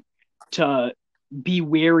important to be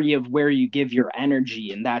wary of where you give your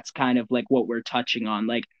energy, and that's kind of like what we're touching on.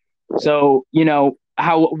 Like, so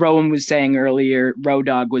how Rowan was saying earlier,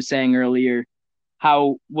 Rodog was saying earlier,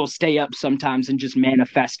 how we'll stay up sometimes and just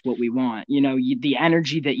manifest what we want. The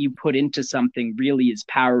energy that you put into something really is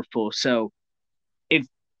powerful. So if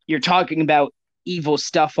you're talking about evil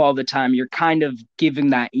stuff all the time, you're kind of giving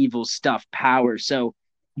that evil stuff power. So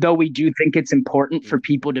though we do think it's important for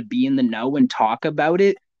people to be in the know and talk about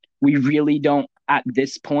it, we really don't at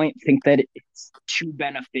this point think that it's too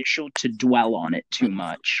beneficial to dwell on it too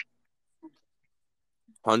much.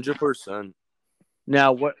 100%.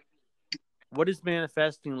 Now, what does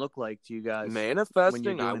manifesting look like to you guys?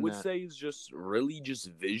 Manifesting, I would say, is just really just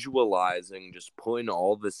visualizing, just putting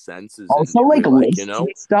all the senses Also, into like it, lists and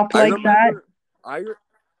stuff like that.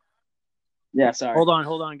 Yeah, sorry.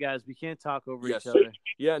 Hold on, guys. We can't talk over each other.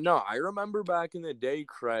 Yeah, no, I remember back in the day,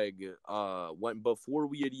 Craig, before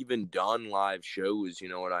we had even done live shows, you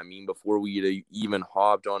know what I mean? Before we had even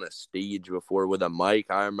hopped on a stage before with a mic,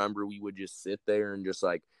 I remember we would just sit there and just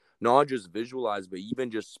like, not just visualize, but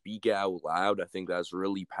even just speak out loud. I think that's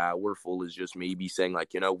really powerful, is just maybe saying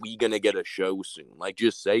like, we gonna get a show soon. Like,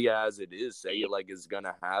 just say it as it is, say it like it's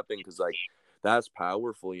gonna happen, because like, that's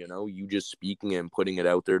powerful, you just speaking and putting it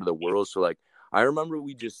out there to the world. So like, I remember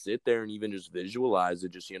we just sit there and even just visualize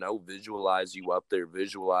it, just, visualize you up there,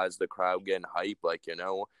 visualize the crowd getting hype, like,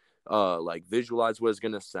 like visualize what it's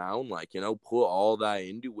gonna sound like, put all that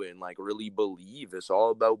into it and like really believe. It's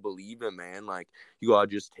all about believing, man. Like, you gotta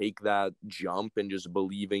just take that jump and just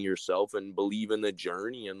believe in yourself and believe in the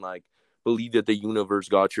journey and like believe that the universe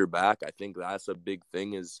got your back. I think that's a big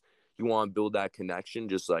thing, is you want to build that connection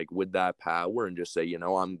just like with that power and just say,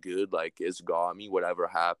 I'm good, like it's got me, whatever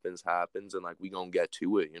happens, and like we gonna get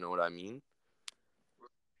to it, you know what I mean?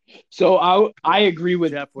 So I agree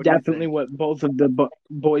with Jeff, what definitely what both of the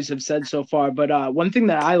boys have said so far. But one thing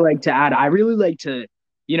that I like to add, I really like to,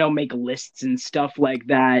 make lists and stuff like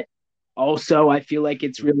that. Also, I feel like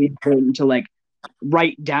it's really important to like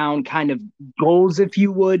write down kind of goals, if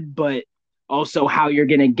you would, but also how you're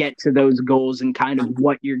going to get to those goals and kind of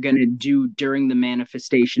what you're going to do during the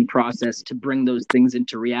manifestation process to bring those things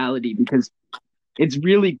into reality, because it's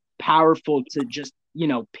really powerful to just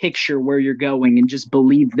picture where you're going and just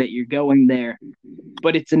believe that you're going there.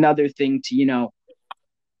 But it's another thing to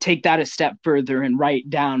take that a step further and write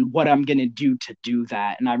down what I'm going to do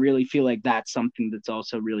that. And I really feel like that's something that's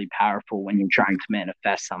also really powerful when you're trying to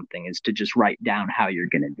manifest something, is to just write down how you're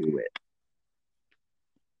going to do it.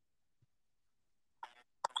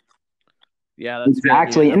 Yeah, that's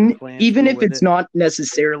exactly. And even if it's not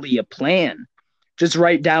necessarily a plan, just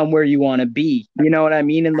write down where you want to be. You know what I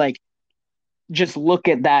mean? And like, just look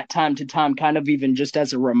at that time to time, kind of even just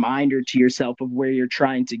as a reminder to yourself of where you're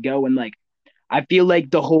trying to go. And like, I feel like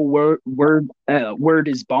the whole word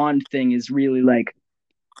is bond thing is really like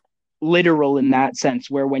literal in that sense,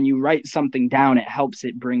 where when you write something down, it helps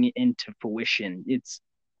it bring it into fruition. It's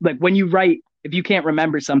like when you write, if you can't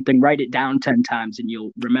remember something, write it down 10 times and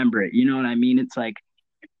you'll remember it. You know what I mean? It's like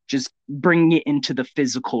just bringing it into the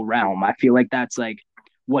physical realm. I feel like that's like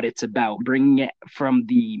what it's about. Bringing it from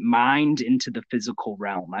the mind into the physical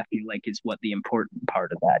realm, I feel like, is what the important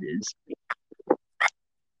part of that is.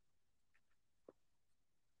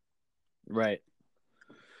 Right.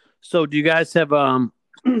 So do you guys have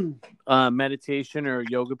meditation or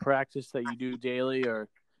yoga practice that you do daily, or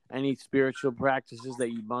any spiritual practices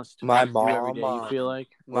that you must My do every day, you mom, feel like?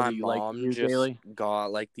 Or my that you like to mom do just daily?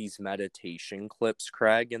 got like these meditation clips,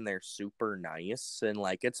 Craig, and they're super nice. And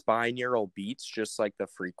like it's binaural beats, just like the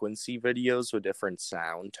frequency videos with different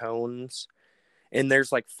sound tones. And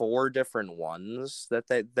there's like 4 different ones that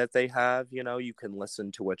they have. You can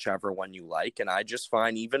listen to whichever one you like. And I just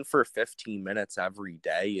find even for 15 minutes every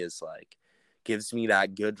day is like gives me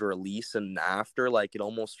that good release. And after, like, it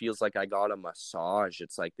almost feels like I got a massage.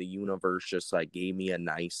 It's like the universe just like gave me a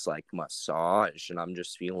nice like massage, and I'm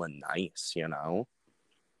just feeling nice. Yeah,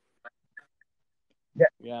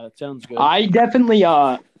 that sounds good. I definitely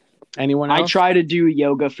Anyone I else? try to do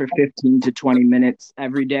yoga for 15 to 20 minutes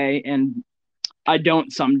every day, and I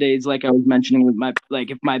don't some days, like I was mentioning with my, like,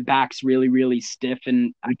 if my back's really, really stiff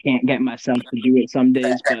and I can't get myself to do it some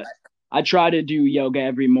days, but I try to do yoga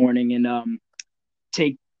every morning and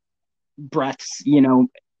take breaths.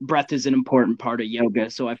 Breath is an important part of yoga,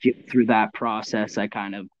 so I feel through that process I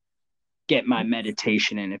kind of get my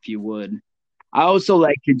meditation in, if you would. I also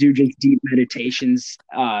like to do just deep meditations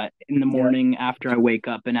in the morning after I wake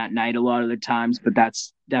up, and at night a lot of the times, but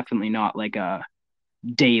that's definitely not like a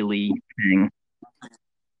daily thing.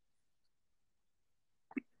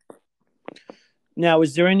 Now,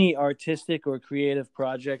 is there any artistic or creative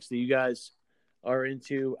projects that you guys are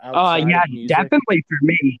into outside Yeah, of music? definitely for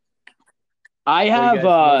me. I Or you have guys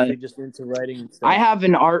mostly just into writing and stuff? I have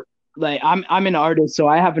an art, like, I'm an artist, so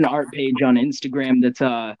I have an art page on Instagram that's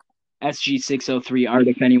SG603 art,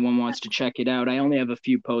 if anyone wants to check it out. I only have a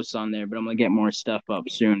few posts on there, but I'm gonna get more stuff up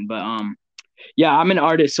soon. But yeah, I'm an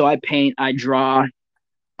artist, so I paint, I draw.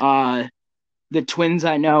 The twins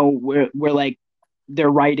I know we're like, they're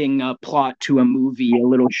writing a plot to a movie, a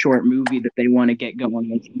little short movie that they want to get going.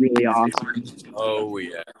 It's really awesome. Oh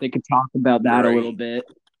yeah. They could talk about that a little Great. bit.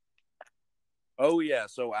 Oh yeah,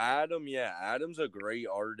 so Adam's a great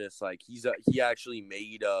artist. Like he actually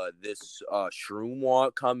made this Shroom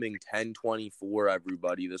Walk coming 10/24.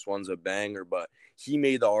 Everybody, this one's a banger. But he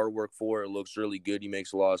made the artwork for it. It looks really good. He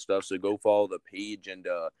makes a lot of stuff. So go follow the page. And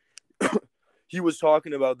he was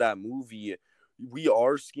talking about that movie. We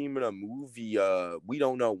are scheming a movie. We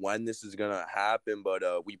don't know when this is gonna happen, but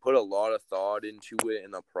we put a lot of thought into it in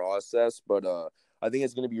the process. But I think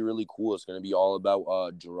it's going to be really cool. It's going to be all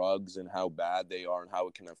about drugs and how bad they are and how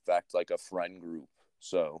it can affect like a friend group.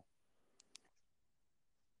 So,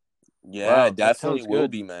 yeah, Wow, it definitely that will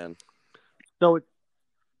good. be, man. So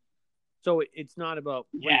it's not about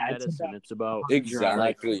plain medicine. It's about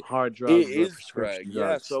exactly like hard drugs. It or is, Craig. prescription Yeah.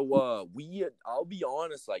 drugs. So I'll be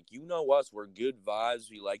honest. Like, us, we're good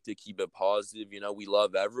vibes. We like to keep it positive. We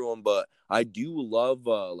love everyone, but I do love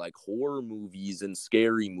like horror movies and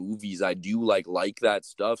scary movies. I do like that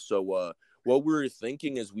stuff. So what we were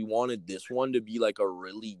thinking is we wanted this one to be like a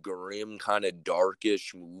really grim, kind of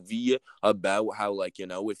darkish movie about how, like,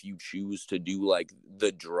 if you choose to do like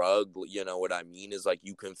the drug, what I mean is like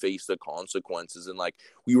you can face the consequences. And like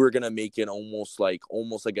we were gonna make it almost like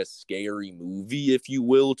a scary movie, if you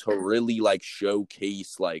will, to really like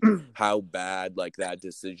showcase like how bad like that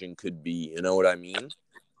decision could be. You know what I mean?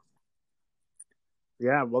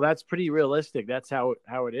 Yeah, well, that's pretty realistic. That's how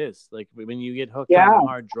it is. Like when you get hooked Yeah. on a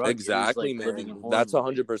hard drug, Exactly, it is like living a man. horror That's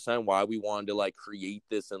movie. 100% why we wanted to like create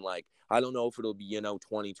this. And like I don't know if it'll be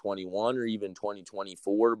 2021 or even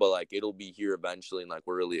 2024, but like it'll be here eventually, and like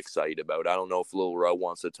we're really excited about it. I don't know if Lil Ro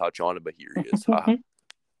wants to touch on it, but here he is. What?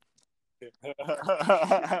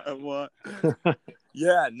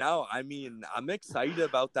 Yeah, no, I mean, I'm excited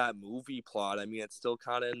about that movie plot. I mean, it's still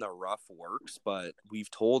kind of in the rough works, but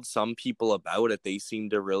we've told some people about it. They seem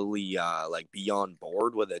to really like be on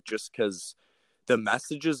board with it, just because the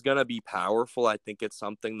message is going to be powerful. I think it's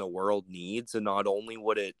something the world needs. And not only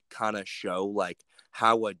would it kind of show like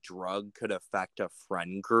how a drug could affect a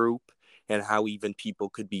friend group and how even people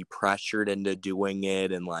could be pressured into doing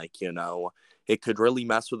it, and like, it could really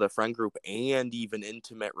mess with a friend group and even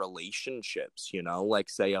intimate relationships, like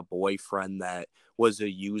say a boyfriend that was a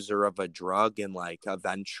user of a drug and like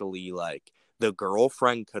eventually like the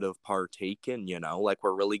girlfriend could have partaken, like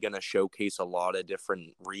we're really going to showcase a lot of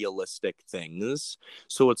different realistic things.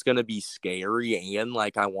 So it's going to be scary, and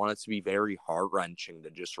like I want it to be very heart-wrenching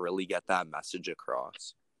to just really get that message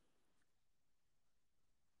across.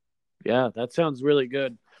 Yeah, that sounds really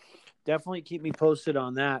good. Definitely keep me posted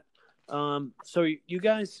on that. So you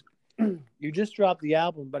guys, you just dropped the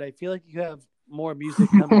album, but I feel like you have more music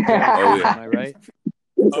coming. Oh, yeah. Am I right?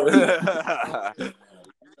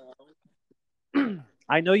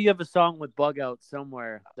 I know you have a song with Bug Out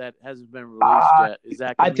somewhere that hasn't been released yet. Is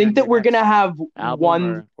that? I think that we're gonna have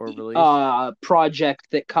one or release? project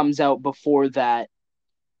that comes out before that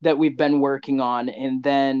we've been working on, and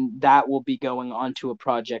then that will be going on to a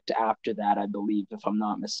project after that, I believe, if I'm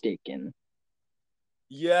not mistaken.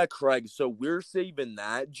 Yeah, Craig. So we're saving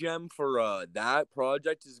that gem for that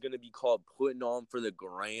project is going to be called Putting On for the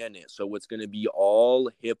Granite. So it's going to be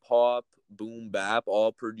all hip hop, boom bap,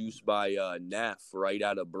 all produced by Neff right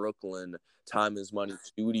out of Brooklyn, Time is Money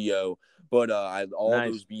Studio. But all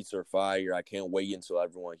Nice. those beats are fire. I can't wait until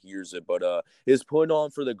everyone hears it. But it's Putting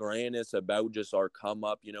On for the Granite. It's about just our come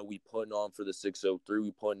up. You know, we putting on for the 603.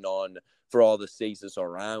 We putting on for all the states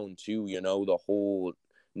around too. You know, the whole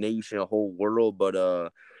nation, a whole world, but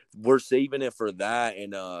we're saving it for that,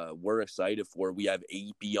 and we're excited for it. We have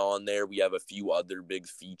AP on there, we have a few other big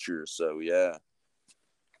features, so yeah.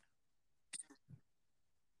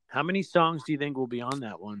 How many songs do you think will be on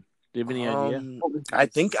that one? Do you have any idea?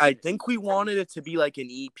 I think we wanted it to be like an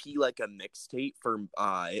EP, like a mixtape for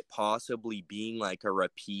it possibly being like a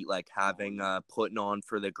repeat, like having Putting On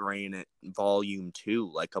for the Granite Volume 2,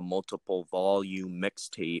 like a multiple volume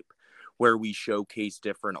mixtape where we showcase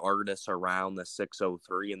different artists around the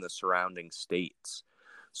 603 and the surrounding states.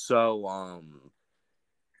 So,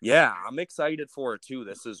 yeah, I'm excited for it too.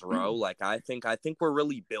 This is Ro. Like, I think we're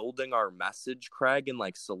really building our message, Craig, and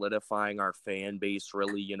like solidifying our fan base,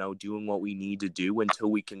 really, you know, doing what we need to do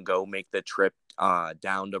until we can go make the trip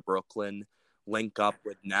down to Brooklyn, link up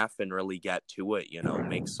with Neff and really get to it, you know,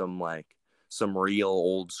 make some real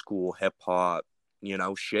old school hip hop, you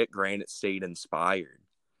know, shit, Granite State inspired.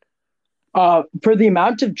 For the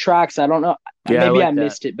amount of tracks, I don't know. Yeah, Maybe I like I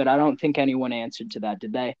missed it, but I don't think anyone answered to that,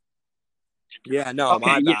 did they? Yeah, no, Okay,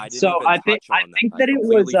 my bad. yeah. I didn't So even I think touch on that it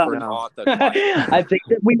was. completely forgot the question. I think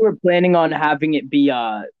that we were planning on having it be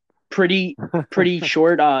pretty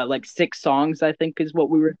short, like 6 songs. I think is what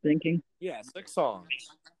we were thinking. Yeah, 6 songs.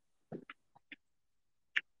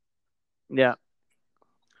 Yeah.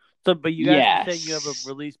 So, but you guys Yes. are saying you have a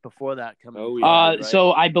release before that coming. Oh, yeah. right?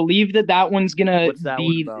 So I believe that one's gonna What's that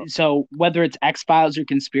be. one about? So whether it's X-Files or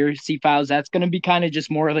Conspiracy Files, that's gonna be kind of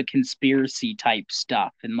just more of a conspiracy type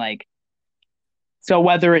stuff, and like. So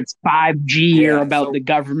whether it's 5G or about the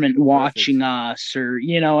government watching us, or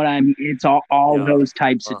you know what I mean, it's all Yeah. those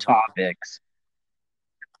types of topics.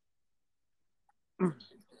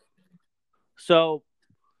 So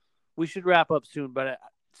we should wrap up soon, but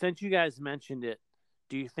since you guys mentioned it,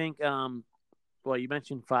 do you think well, you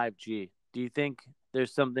mentioned 5G. Do you think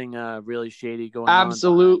there's something really shady going on?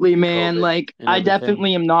 Absolutely, man. COVID like and I everything?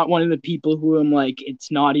 definitely am not one of the people who am like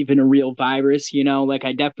it's not even a real virus, you know? Like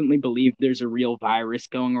I definitely believe there's a real virus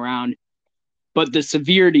going around. But the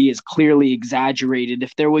severity is clearly exaggerated.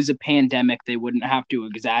 If there was a pandemic, they wouldn't have to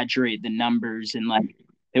exaggerate the numbers, and like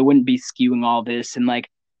they wouldn't be skewing all this, and like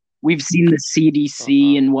we've seen the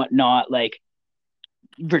CDC and whatnot like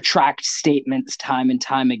retract statements time and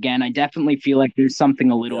time again. I definitely feel like there's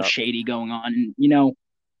something a little shady going on. And, you know,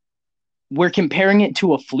 we're comparing it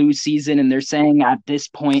to a flu season, and they're saying at this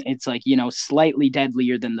point it's like, you know, slightly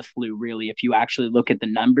deadlier than the flu, really, if you actually look at the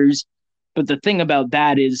numbers. But the thing about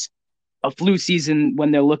that is a flu season,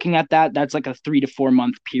 when they're looking at that, that's like a 3 to 4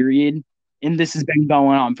 month period. And this has been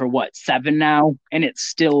going on for 7 now, and it's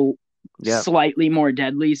still slightly more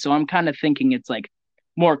deadly. So I'm kind of thinking it's like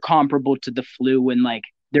more comparable to the flu, and like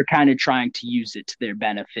they're kind of trying to use it to their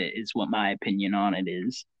benefit is what my opinion on it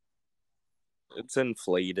is. It's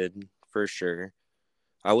inflated for sure.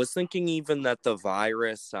 I was thinking even that the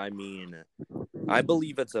virus, I mean, I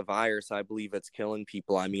believe it's a virus. I believe it's killing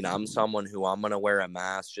people. I mean, I'm someone who I'm going to wear a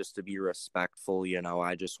mask just to be respectful. You know,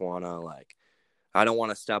 I just want to I don't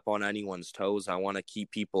want to step on anyone's toes. I want to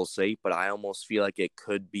keep people safe, but I almost feel like it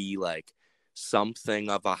could be like something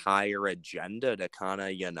of a higher agenda to kind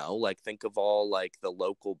of, you know, like think of all like the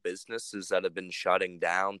local businesses that have been shutting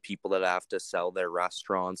down, people that have to sell their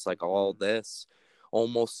restaurants, like all this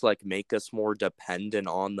almost like make us more dependent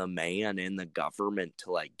on the man and the government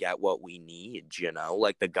to like get what we need, you know,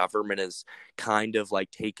 like the government is kind of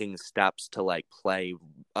like taking steps to like play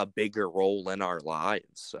a bigger role in our lives.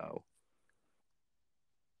 So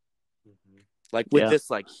like with this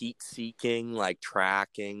like heat seeking, like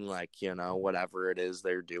tracking, like, you know, whatever it is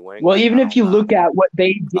they're doing. Well, like, even if you look at what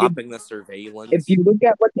they did, upping the surveillance. if you look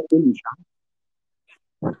at what they did,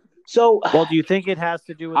 so well, do you think it has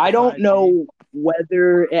to do with I don't 5G? know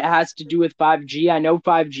whether it has to do with 5G. I know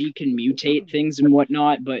 5G can mutate things and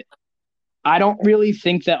whatnot, but I don't really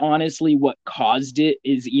think that honestly what caused it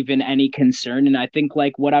is even any concern. And I think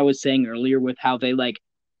like what I was saying earlier with how they like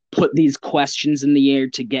put these questions in the air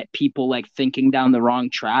to get people like thinking down the wrong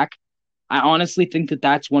track. I honestly think that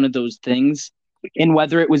that's one of those things. And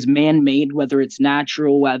whether it was man made, whether it's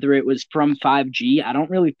natural, whether it was from 5G, I don't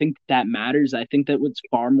really think that matters. I think that what's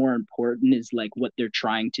far more important is like what they're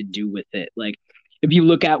trying to do with it. Like, if you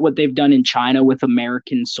look at what they've done in China with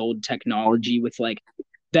American sold technology, with like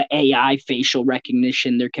the AI facial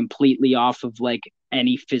recognition, they're completely off of like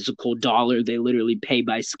any physical dollar. They literally pay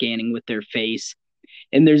by scanning with their face.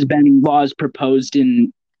 And there's been laws proposed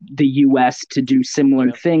in the US to do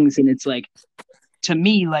similar things. And it's like, to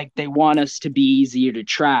me, like they want us to be easier to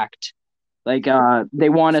track. Like they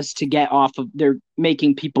want us to get off of, they're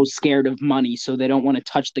making people scared of money, so they don't want to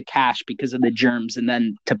touch the cash because of the germs, and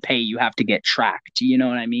then to pay you have to get tracked. You know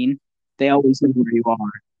what I mean? They always know where you are.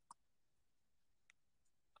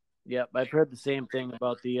 Yep, I've heard the same thing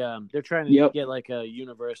about the they're trying to get like a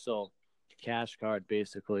universal cash card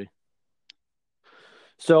basically.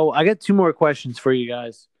 So I got 2 more questions for you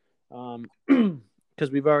guys. Because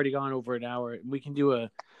we've already gone over an hour. We can do a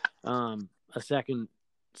second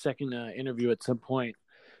interview at some point.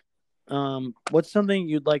 What's something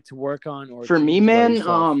you'd like to work on? Or for me, man,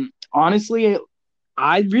 honestly,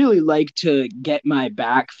 I'd really like to get my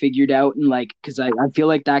back figured out, and like, because I feel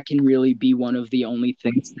like that can really be one of the only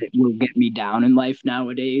things that will get me down in life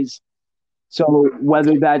nowadays. So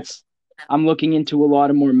whether that's, I'm looking into a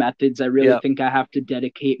lot of more methods. I really think I have to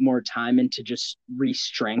dedicate more time into just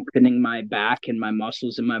re-strengthening my back and my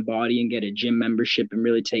muscles in my body and get a gym membership and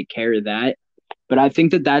really take care of that. But I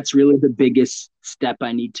think that that's really the biggest step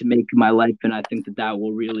I need to make in my life. And I think that that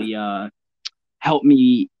will really help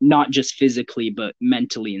me, not just physically, but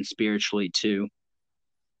mentally and spiritually too.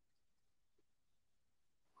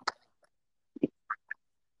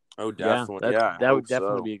 Oh, definitely. That would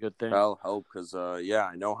definitely be a good thing. That'll help because,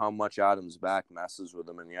 I know how much Adam's back messes with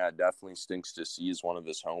him, and it definitely stinks to see as one of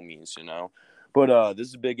his homies, you know. But this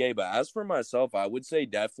is Big A. But as for myself, I would say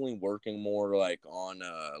definitely working more like on,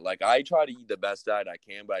 like I try to eat the best diet I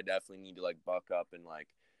can, but I definitely need to like buck up and like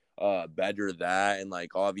better that, and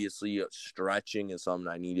like obviously stretching is something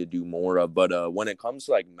I need to do more of. But when it comes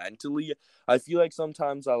to like mentally, I feel like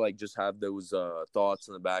sometimes I like just have those thoughts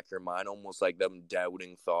in the back of your mind, almost like them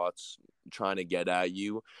doubting thoughts trying to get at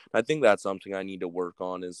you. I think that's something I need to work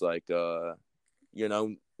on, is like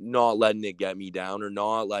not letting it get me down, or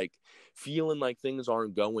not like feeling like things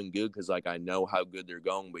aren't going good, because like I know how good they're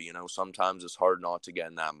going, but sometimes it's hard not to get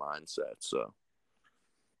in that mindset.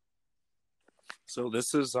 So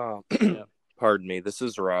this is pardon me, this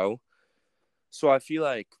is Ro. So I feel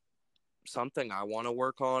like something I want to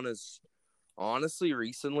work on is honestly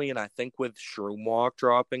recently, and I think with Shroom Walk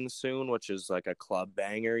dropping soon, which is like a club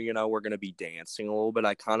banger, we're going to be dancing a little bit.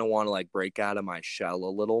 I kind of want to like break out of my shell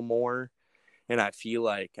a little more. And I feel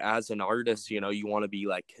like as an artist, you want to be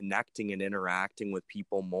like connecting and interacting with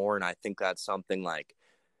people more. And I think that's something like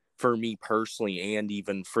for me personally, and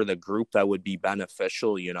even for the group, that would be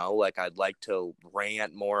beneficial. Like I'd like to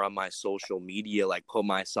rant more on my social media, like put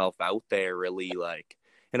myself out there really, like,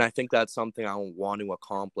 and I think that's something I want to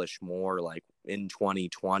accomplish more like in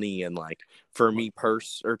 2020, and like for me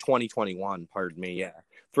or 2021, pardon me. Yeah.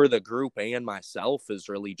 For the group and myself is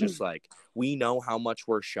really just like, we know how much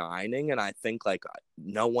we're shining. And I think like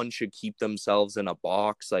no one should keep themselves in a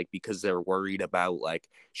box, like because they're worried about like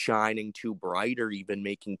shining too bright or even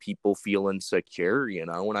making people feel insecure, And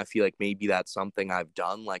I feel like maybe that's something I've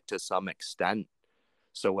done like to some extent.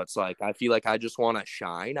 So it's like, I feel like I just want to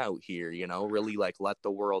shine out here, really like let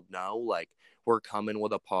the world know, like we're coming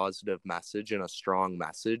with a positive message and a strong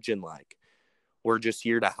message, and like, we're just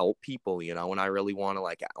here to help people, and I really want to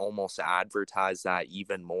like almost advertise that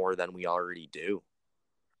even more than we already do.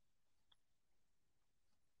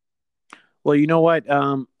 Well, you know what?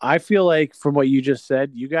 I feel like from what you just said,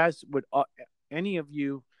 you guys would, any of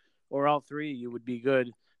you or all three of you would be good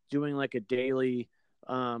doing like a daily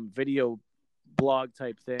video blog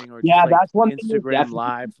type thing, or just like that's one Instagram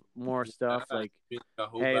live, more stuff like,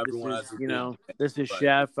 hey, this is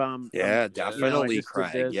Chef. Definitely,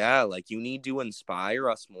 Craig. Yeah, like you need to inspire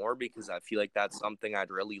us more, because I feel like that's something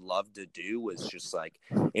I'd really love to do, is just like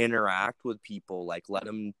interact with people, like let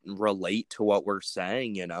them relate to what we're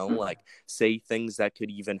saying, like say things that could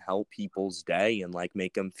even help people's day and like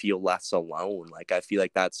make them feel less alone. Like I feel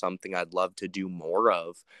like that's something I'd love to do more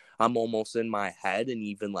of. I'm almost in my head and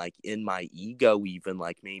even like in my ego, even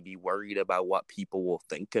like maybe worried about what people will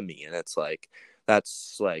think of me. And it's like,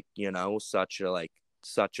 that's like, such a like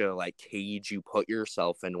such a like cage you put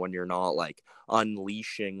yourself in when you're not like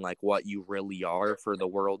unleashing like what you really are for the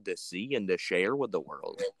world to see and to share with the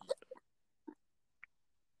world.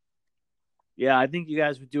 Yeah, I think you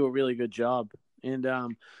guys would do a really good job. And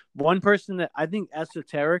one person that I think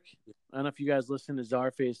Esoteric, I don't know if you guys listen to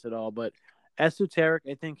Czarface at all, but Esoteric,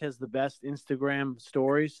 I think, has the best Instagram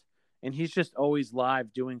stories. And he's just always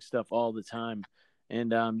live doing stuff all the time.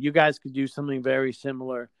 And you guys could do something very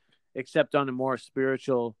similar, except on a more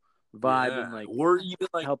spiritual vibe and like we're even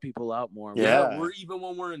like help people out more. Yeah, we're even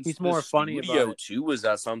when we're in He's the more funny studio about it. too. Is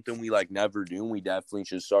that something we like never do? And we definitely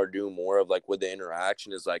should start doing more of like with the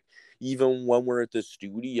interaction. Is like even when we're at the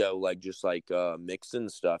studio, like just like mixing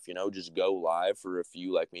stuff, you know, just go live for a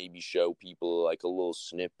few, like maybe show people like a little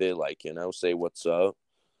snippet, like you know, say what's up.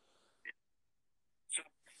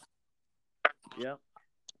 Yeah.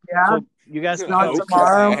 Yeah. So you guys can Not go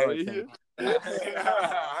tomorrow. tomorrow, I think. All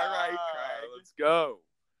right, Craig, let's go.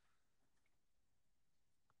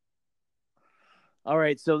 All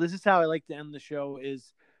right, so this is how I like to end the show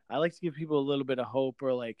is I like to give people a little bit of hope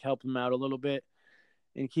or like help them out a little bit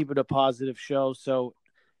and keep it a positive show. So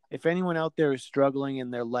if anyone out there is struggling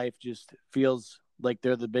and their life just feels like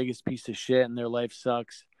they're the biggest piece of shit and their life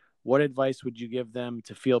sucks, what advice would you give them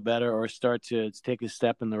to feel better or start to take a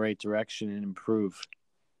step in the right direction and improve?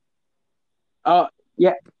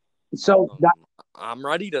 Yeah. So that, I'm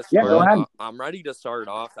ready to Yeah, start. go ahead. I'm ready to start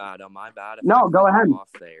off, Adam. My bad if No, I go cut you ahead. off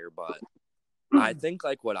there, but I think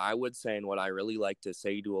like what I would say and what I really like to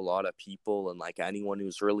say to a lot of people and like anyone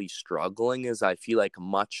who's really struggling is I feel like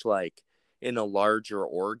much like in a larger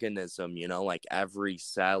organism, you know, like every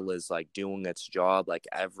cell is like doing its job, like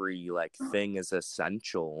every like thing is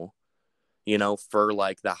essential, you know, for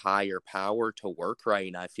like the higher power to work right.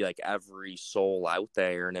 And I feel like every soul out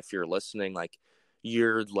there, and if you're listening, like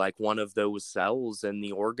you're like one of those cells in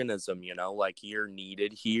the organism, you know, like you're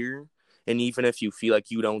needed here. And even if you feel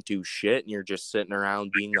like you don't do shit and you're just sitting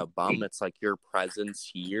around being a bum, it's like your presence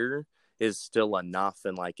here is still enough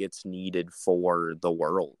and like it's needed for the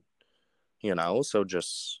world, you know? So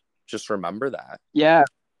just remember that. Yeah.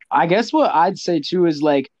 I guess what I'd say too is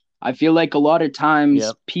like, I feel like a lot of times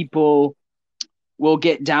Yep. people will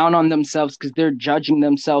get down on themselves because they're judging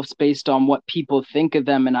themselves based on what people think of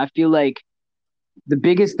them. And I feel like the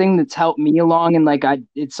biggest thing that's helped me along and like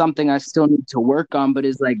it's something I still need to work on, but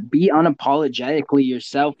is like be unapologetically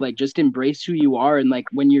yourself, like just embrace who you are. And like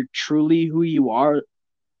when you're truly who you are,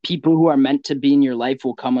 people who are meant to be in your life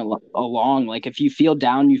will come along. Like if you feel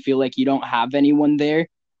down, you feel like you don't have anyone there,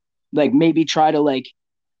 like maybe try to like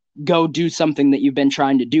go do something that you've been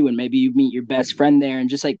trying to do, and maybe you meet your best friend there, and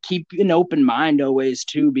just like keep an open mind always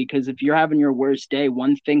too, because if you're having your worst day,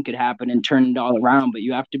 one thing could happen and turn it all around, but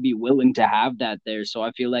you have to be willing to have that there. So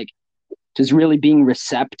I feel like just really being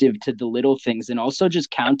receptive to the little things and also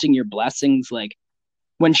just counting your blessings. Like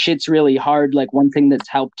when shit's really hard, like one thing that's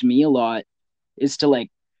helped me a lot is to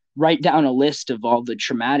like write down a list of all the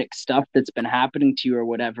traumatic stuff that's been happening to you or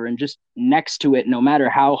whatever, and just next to it, no matter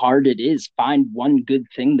how hard it is, find one good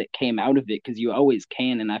thing that came out of it, because you always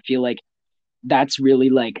can. And I feel like that's really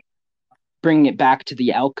like bringing it back to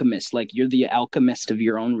the alchemist, like you're the alchemist of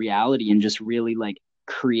your own reality and just really like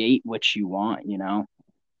create what you want, you know?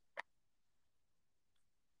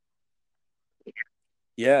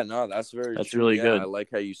 Yeah, no, that's very That's true. really Yeah, good. I like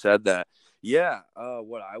how you said that. Yeah,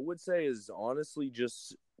 what I would say is honestly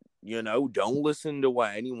just, you know, don't listen to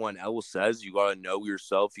what anyone else says. You got to know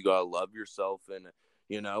yourself. You got to love yourself. And,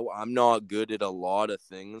 you know, I'm not good at a lot of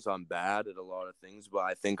things. I'm bad at a lot of things, but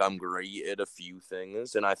I think I'm great at a few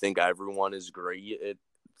things. And I think everyone is great at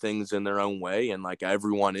things in their own way. And like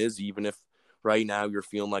everyone is, even if right now you're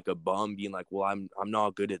feeling like a bum, being like, well, I'm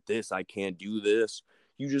not good at this. I can't do this.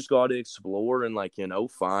 You just got to explore and like, you know,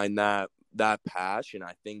 find that passion.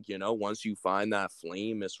 I think, you know, once you find that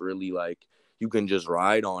flame, it's really like you can just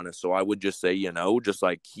ride on it. So I would just say, you know, just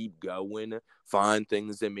like keep going, find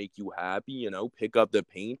things that make you happy, you know, pick up the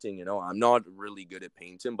painting. You know, I'm not really good at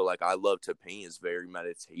painting, but like I love to paint. It's very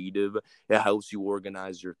meditative. It helps you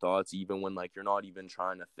organize your thoughts even when like you're not even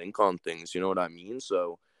trying to think on things, you know what I mean?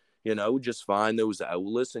 So, you know, just find those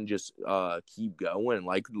outlets and just keep going.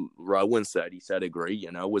 Like Rowan said, he said it great,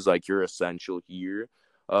 you know, it was like you're essential here.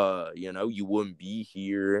 You know, you wouldn't be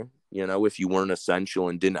here, you know, if you weren't essential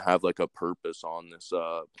and didn't have like a purpose on this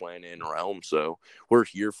planet and realm. So we're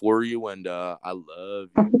here for you, and I love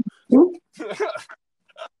you.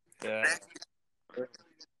 Yeah.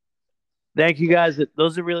 Thank you guys.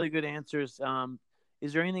 Those are really good answers.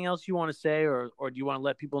 Is there anything else you want to say, or do you want to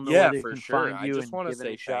let people know where they for can sure. find I you just and want to give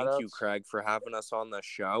any say shout thank you, outs? Craig, for having us on the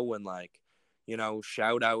show, and like,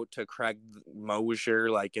 shout out to Craig Mosier,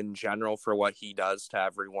 like in general, for what he does to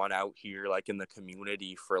everyone out here, like in the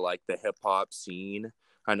community for like the hip hop scene.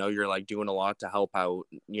 I know you're like doing a lot to help out,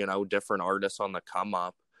 different artists on the come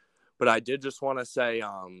up. But I did just want to say,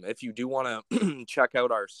 if you do want to check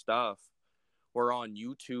out our stuff, we're on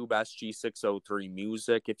YouTube, SG603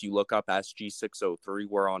 Music. If you look up SG603,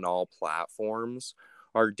 we're on all platforms.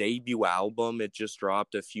 Our debut album, it just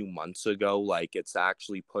dropped a few months ago. Like, it's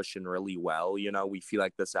actually pushing really well. We feel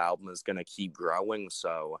like this album is going to keep growing.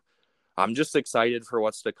 So I'm just excited for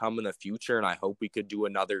what's to come in the future. And I hope we could do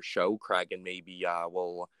another show, Craig, and maybe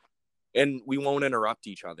and we won't interrupt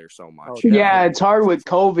each other so much. Oh, Yeah, it's hard with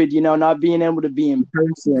COVID, not being able to be in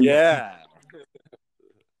person. Yeah.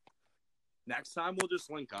 Next time we'll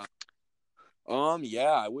just link up.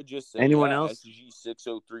 Yeah, I would just say anyone else?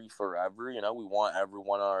 SG603 forever. We want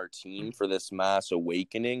everyone on our team for this mass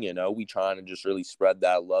awakening. We trying to just really spread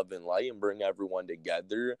that love and light and bring everyone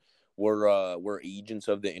together. We're agents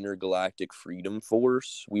of the Intergalactic Freedom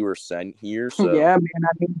Force. We were sent here, so yeah,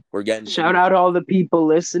 man. We're getting shout out all the people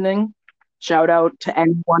listening. Shout out to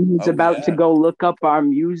anyone who's about to go look up our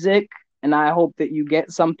music, and I hope that you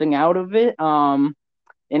get something out of it. And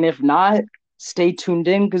if not, stay tuned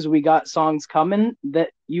in because we got songs coming that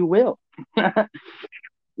you will.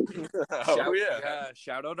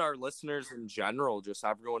 Shout out our listeners in general, just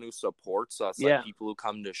everyone who supports us, Yeah. like people who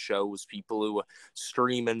come to shows, people who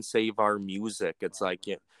stream and save our music. It's like,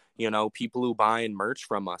 people who buy and merch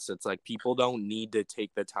from us. It's like people don't need to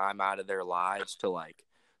take the time out of their lives to like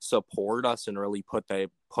support us and really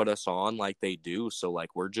put us on like they do. So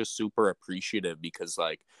like we're just super appreciative because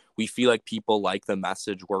like we feel like people like the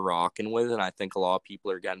message we're rocking with, and I think a lot of people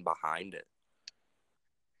are getting behind it.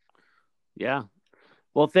 Yeah.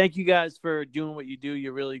 Well, thank you guys for doing what you do.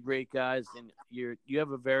 You're really great guys, and you have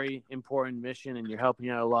a very important mission, and you're helping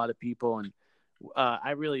out a lot of people, and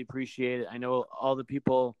I really appreciate it. I know all the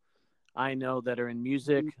people I know that are in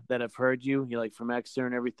music that have heard you like from Exeter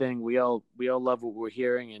and everything. We all love what we're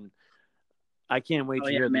hearing, and I can't wait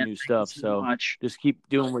to hear the new stuff. So just keep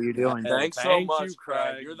doing what you're doing. Thanks so much,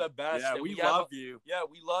 Craig. You're the best. Yeah, and we love you. Yeah,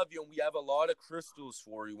 we love you, and we have a lot of crystals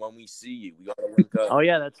for you when we see you. We gotta link up. Oh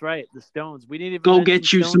yeah, that's right. The Stones. We need to go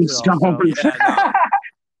get you some stones. Yeah,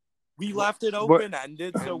 we left it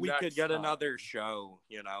open-ended so we could get another show.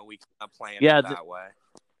 We kind of planned it that way.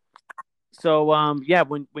 So,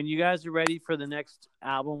 when you guys are ready for the next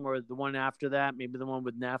album or the one after that, maybe the one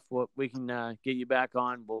with Neff, we can get you back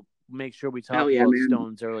on. We'll make sure we talk about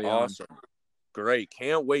Stones early on. Awesome. Great.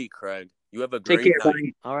 Can't wait, Craig. You have a great Take care, night.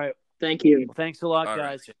 buddy. All right. Thank you. Well, thanks a lot, All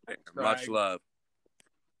guys. right. Much love.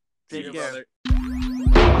 Take care. Brother.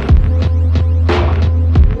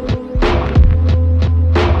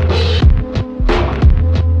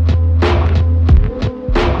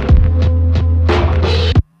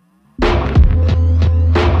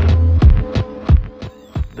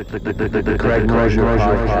 The Craig Mosier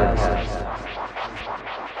Podcast.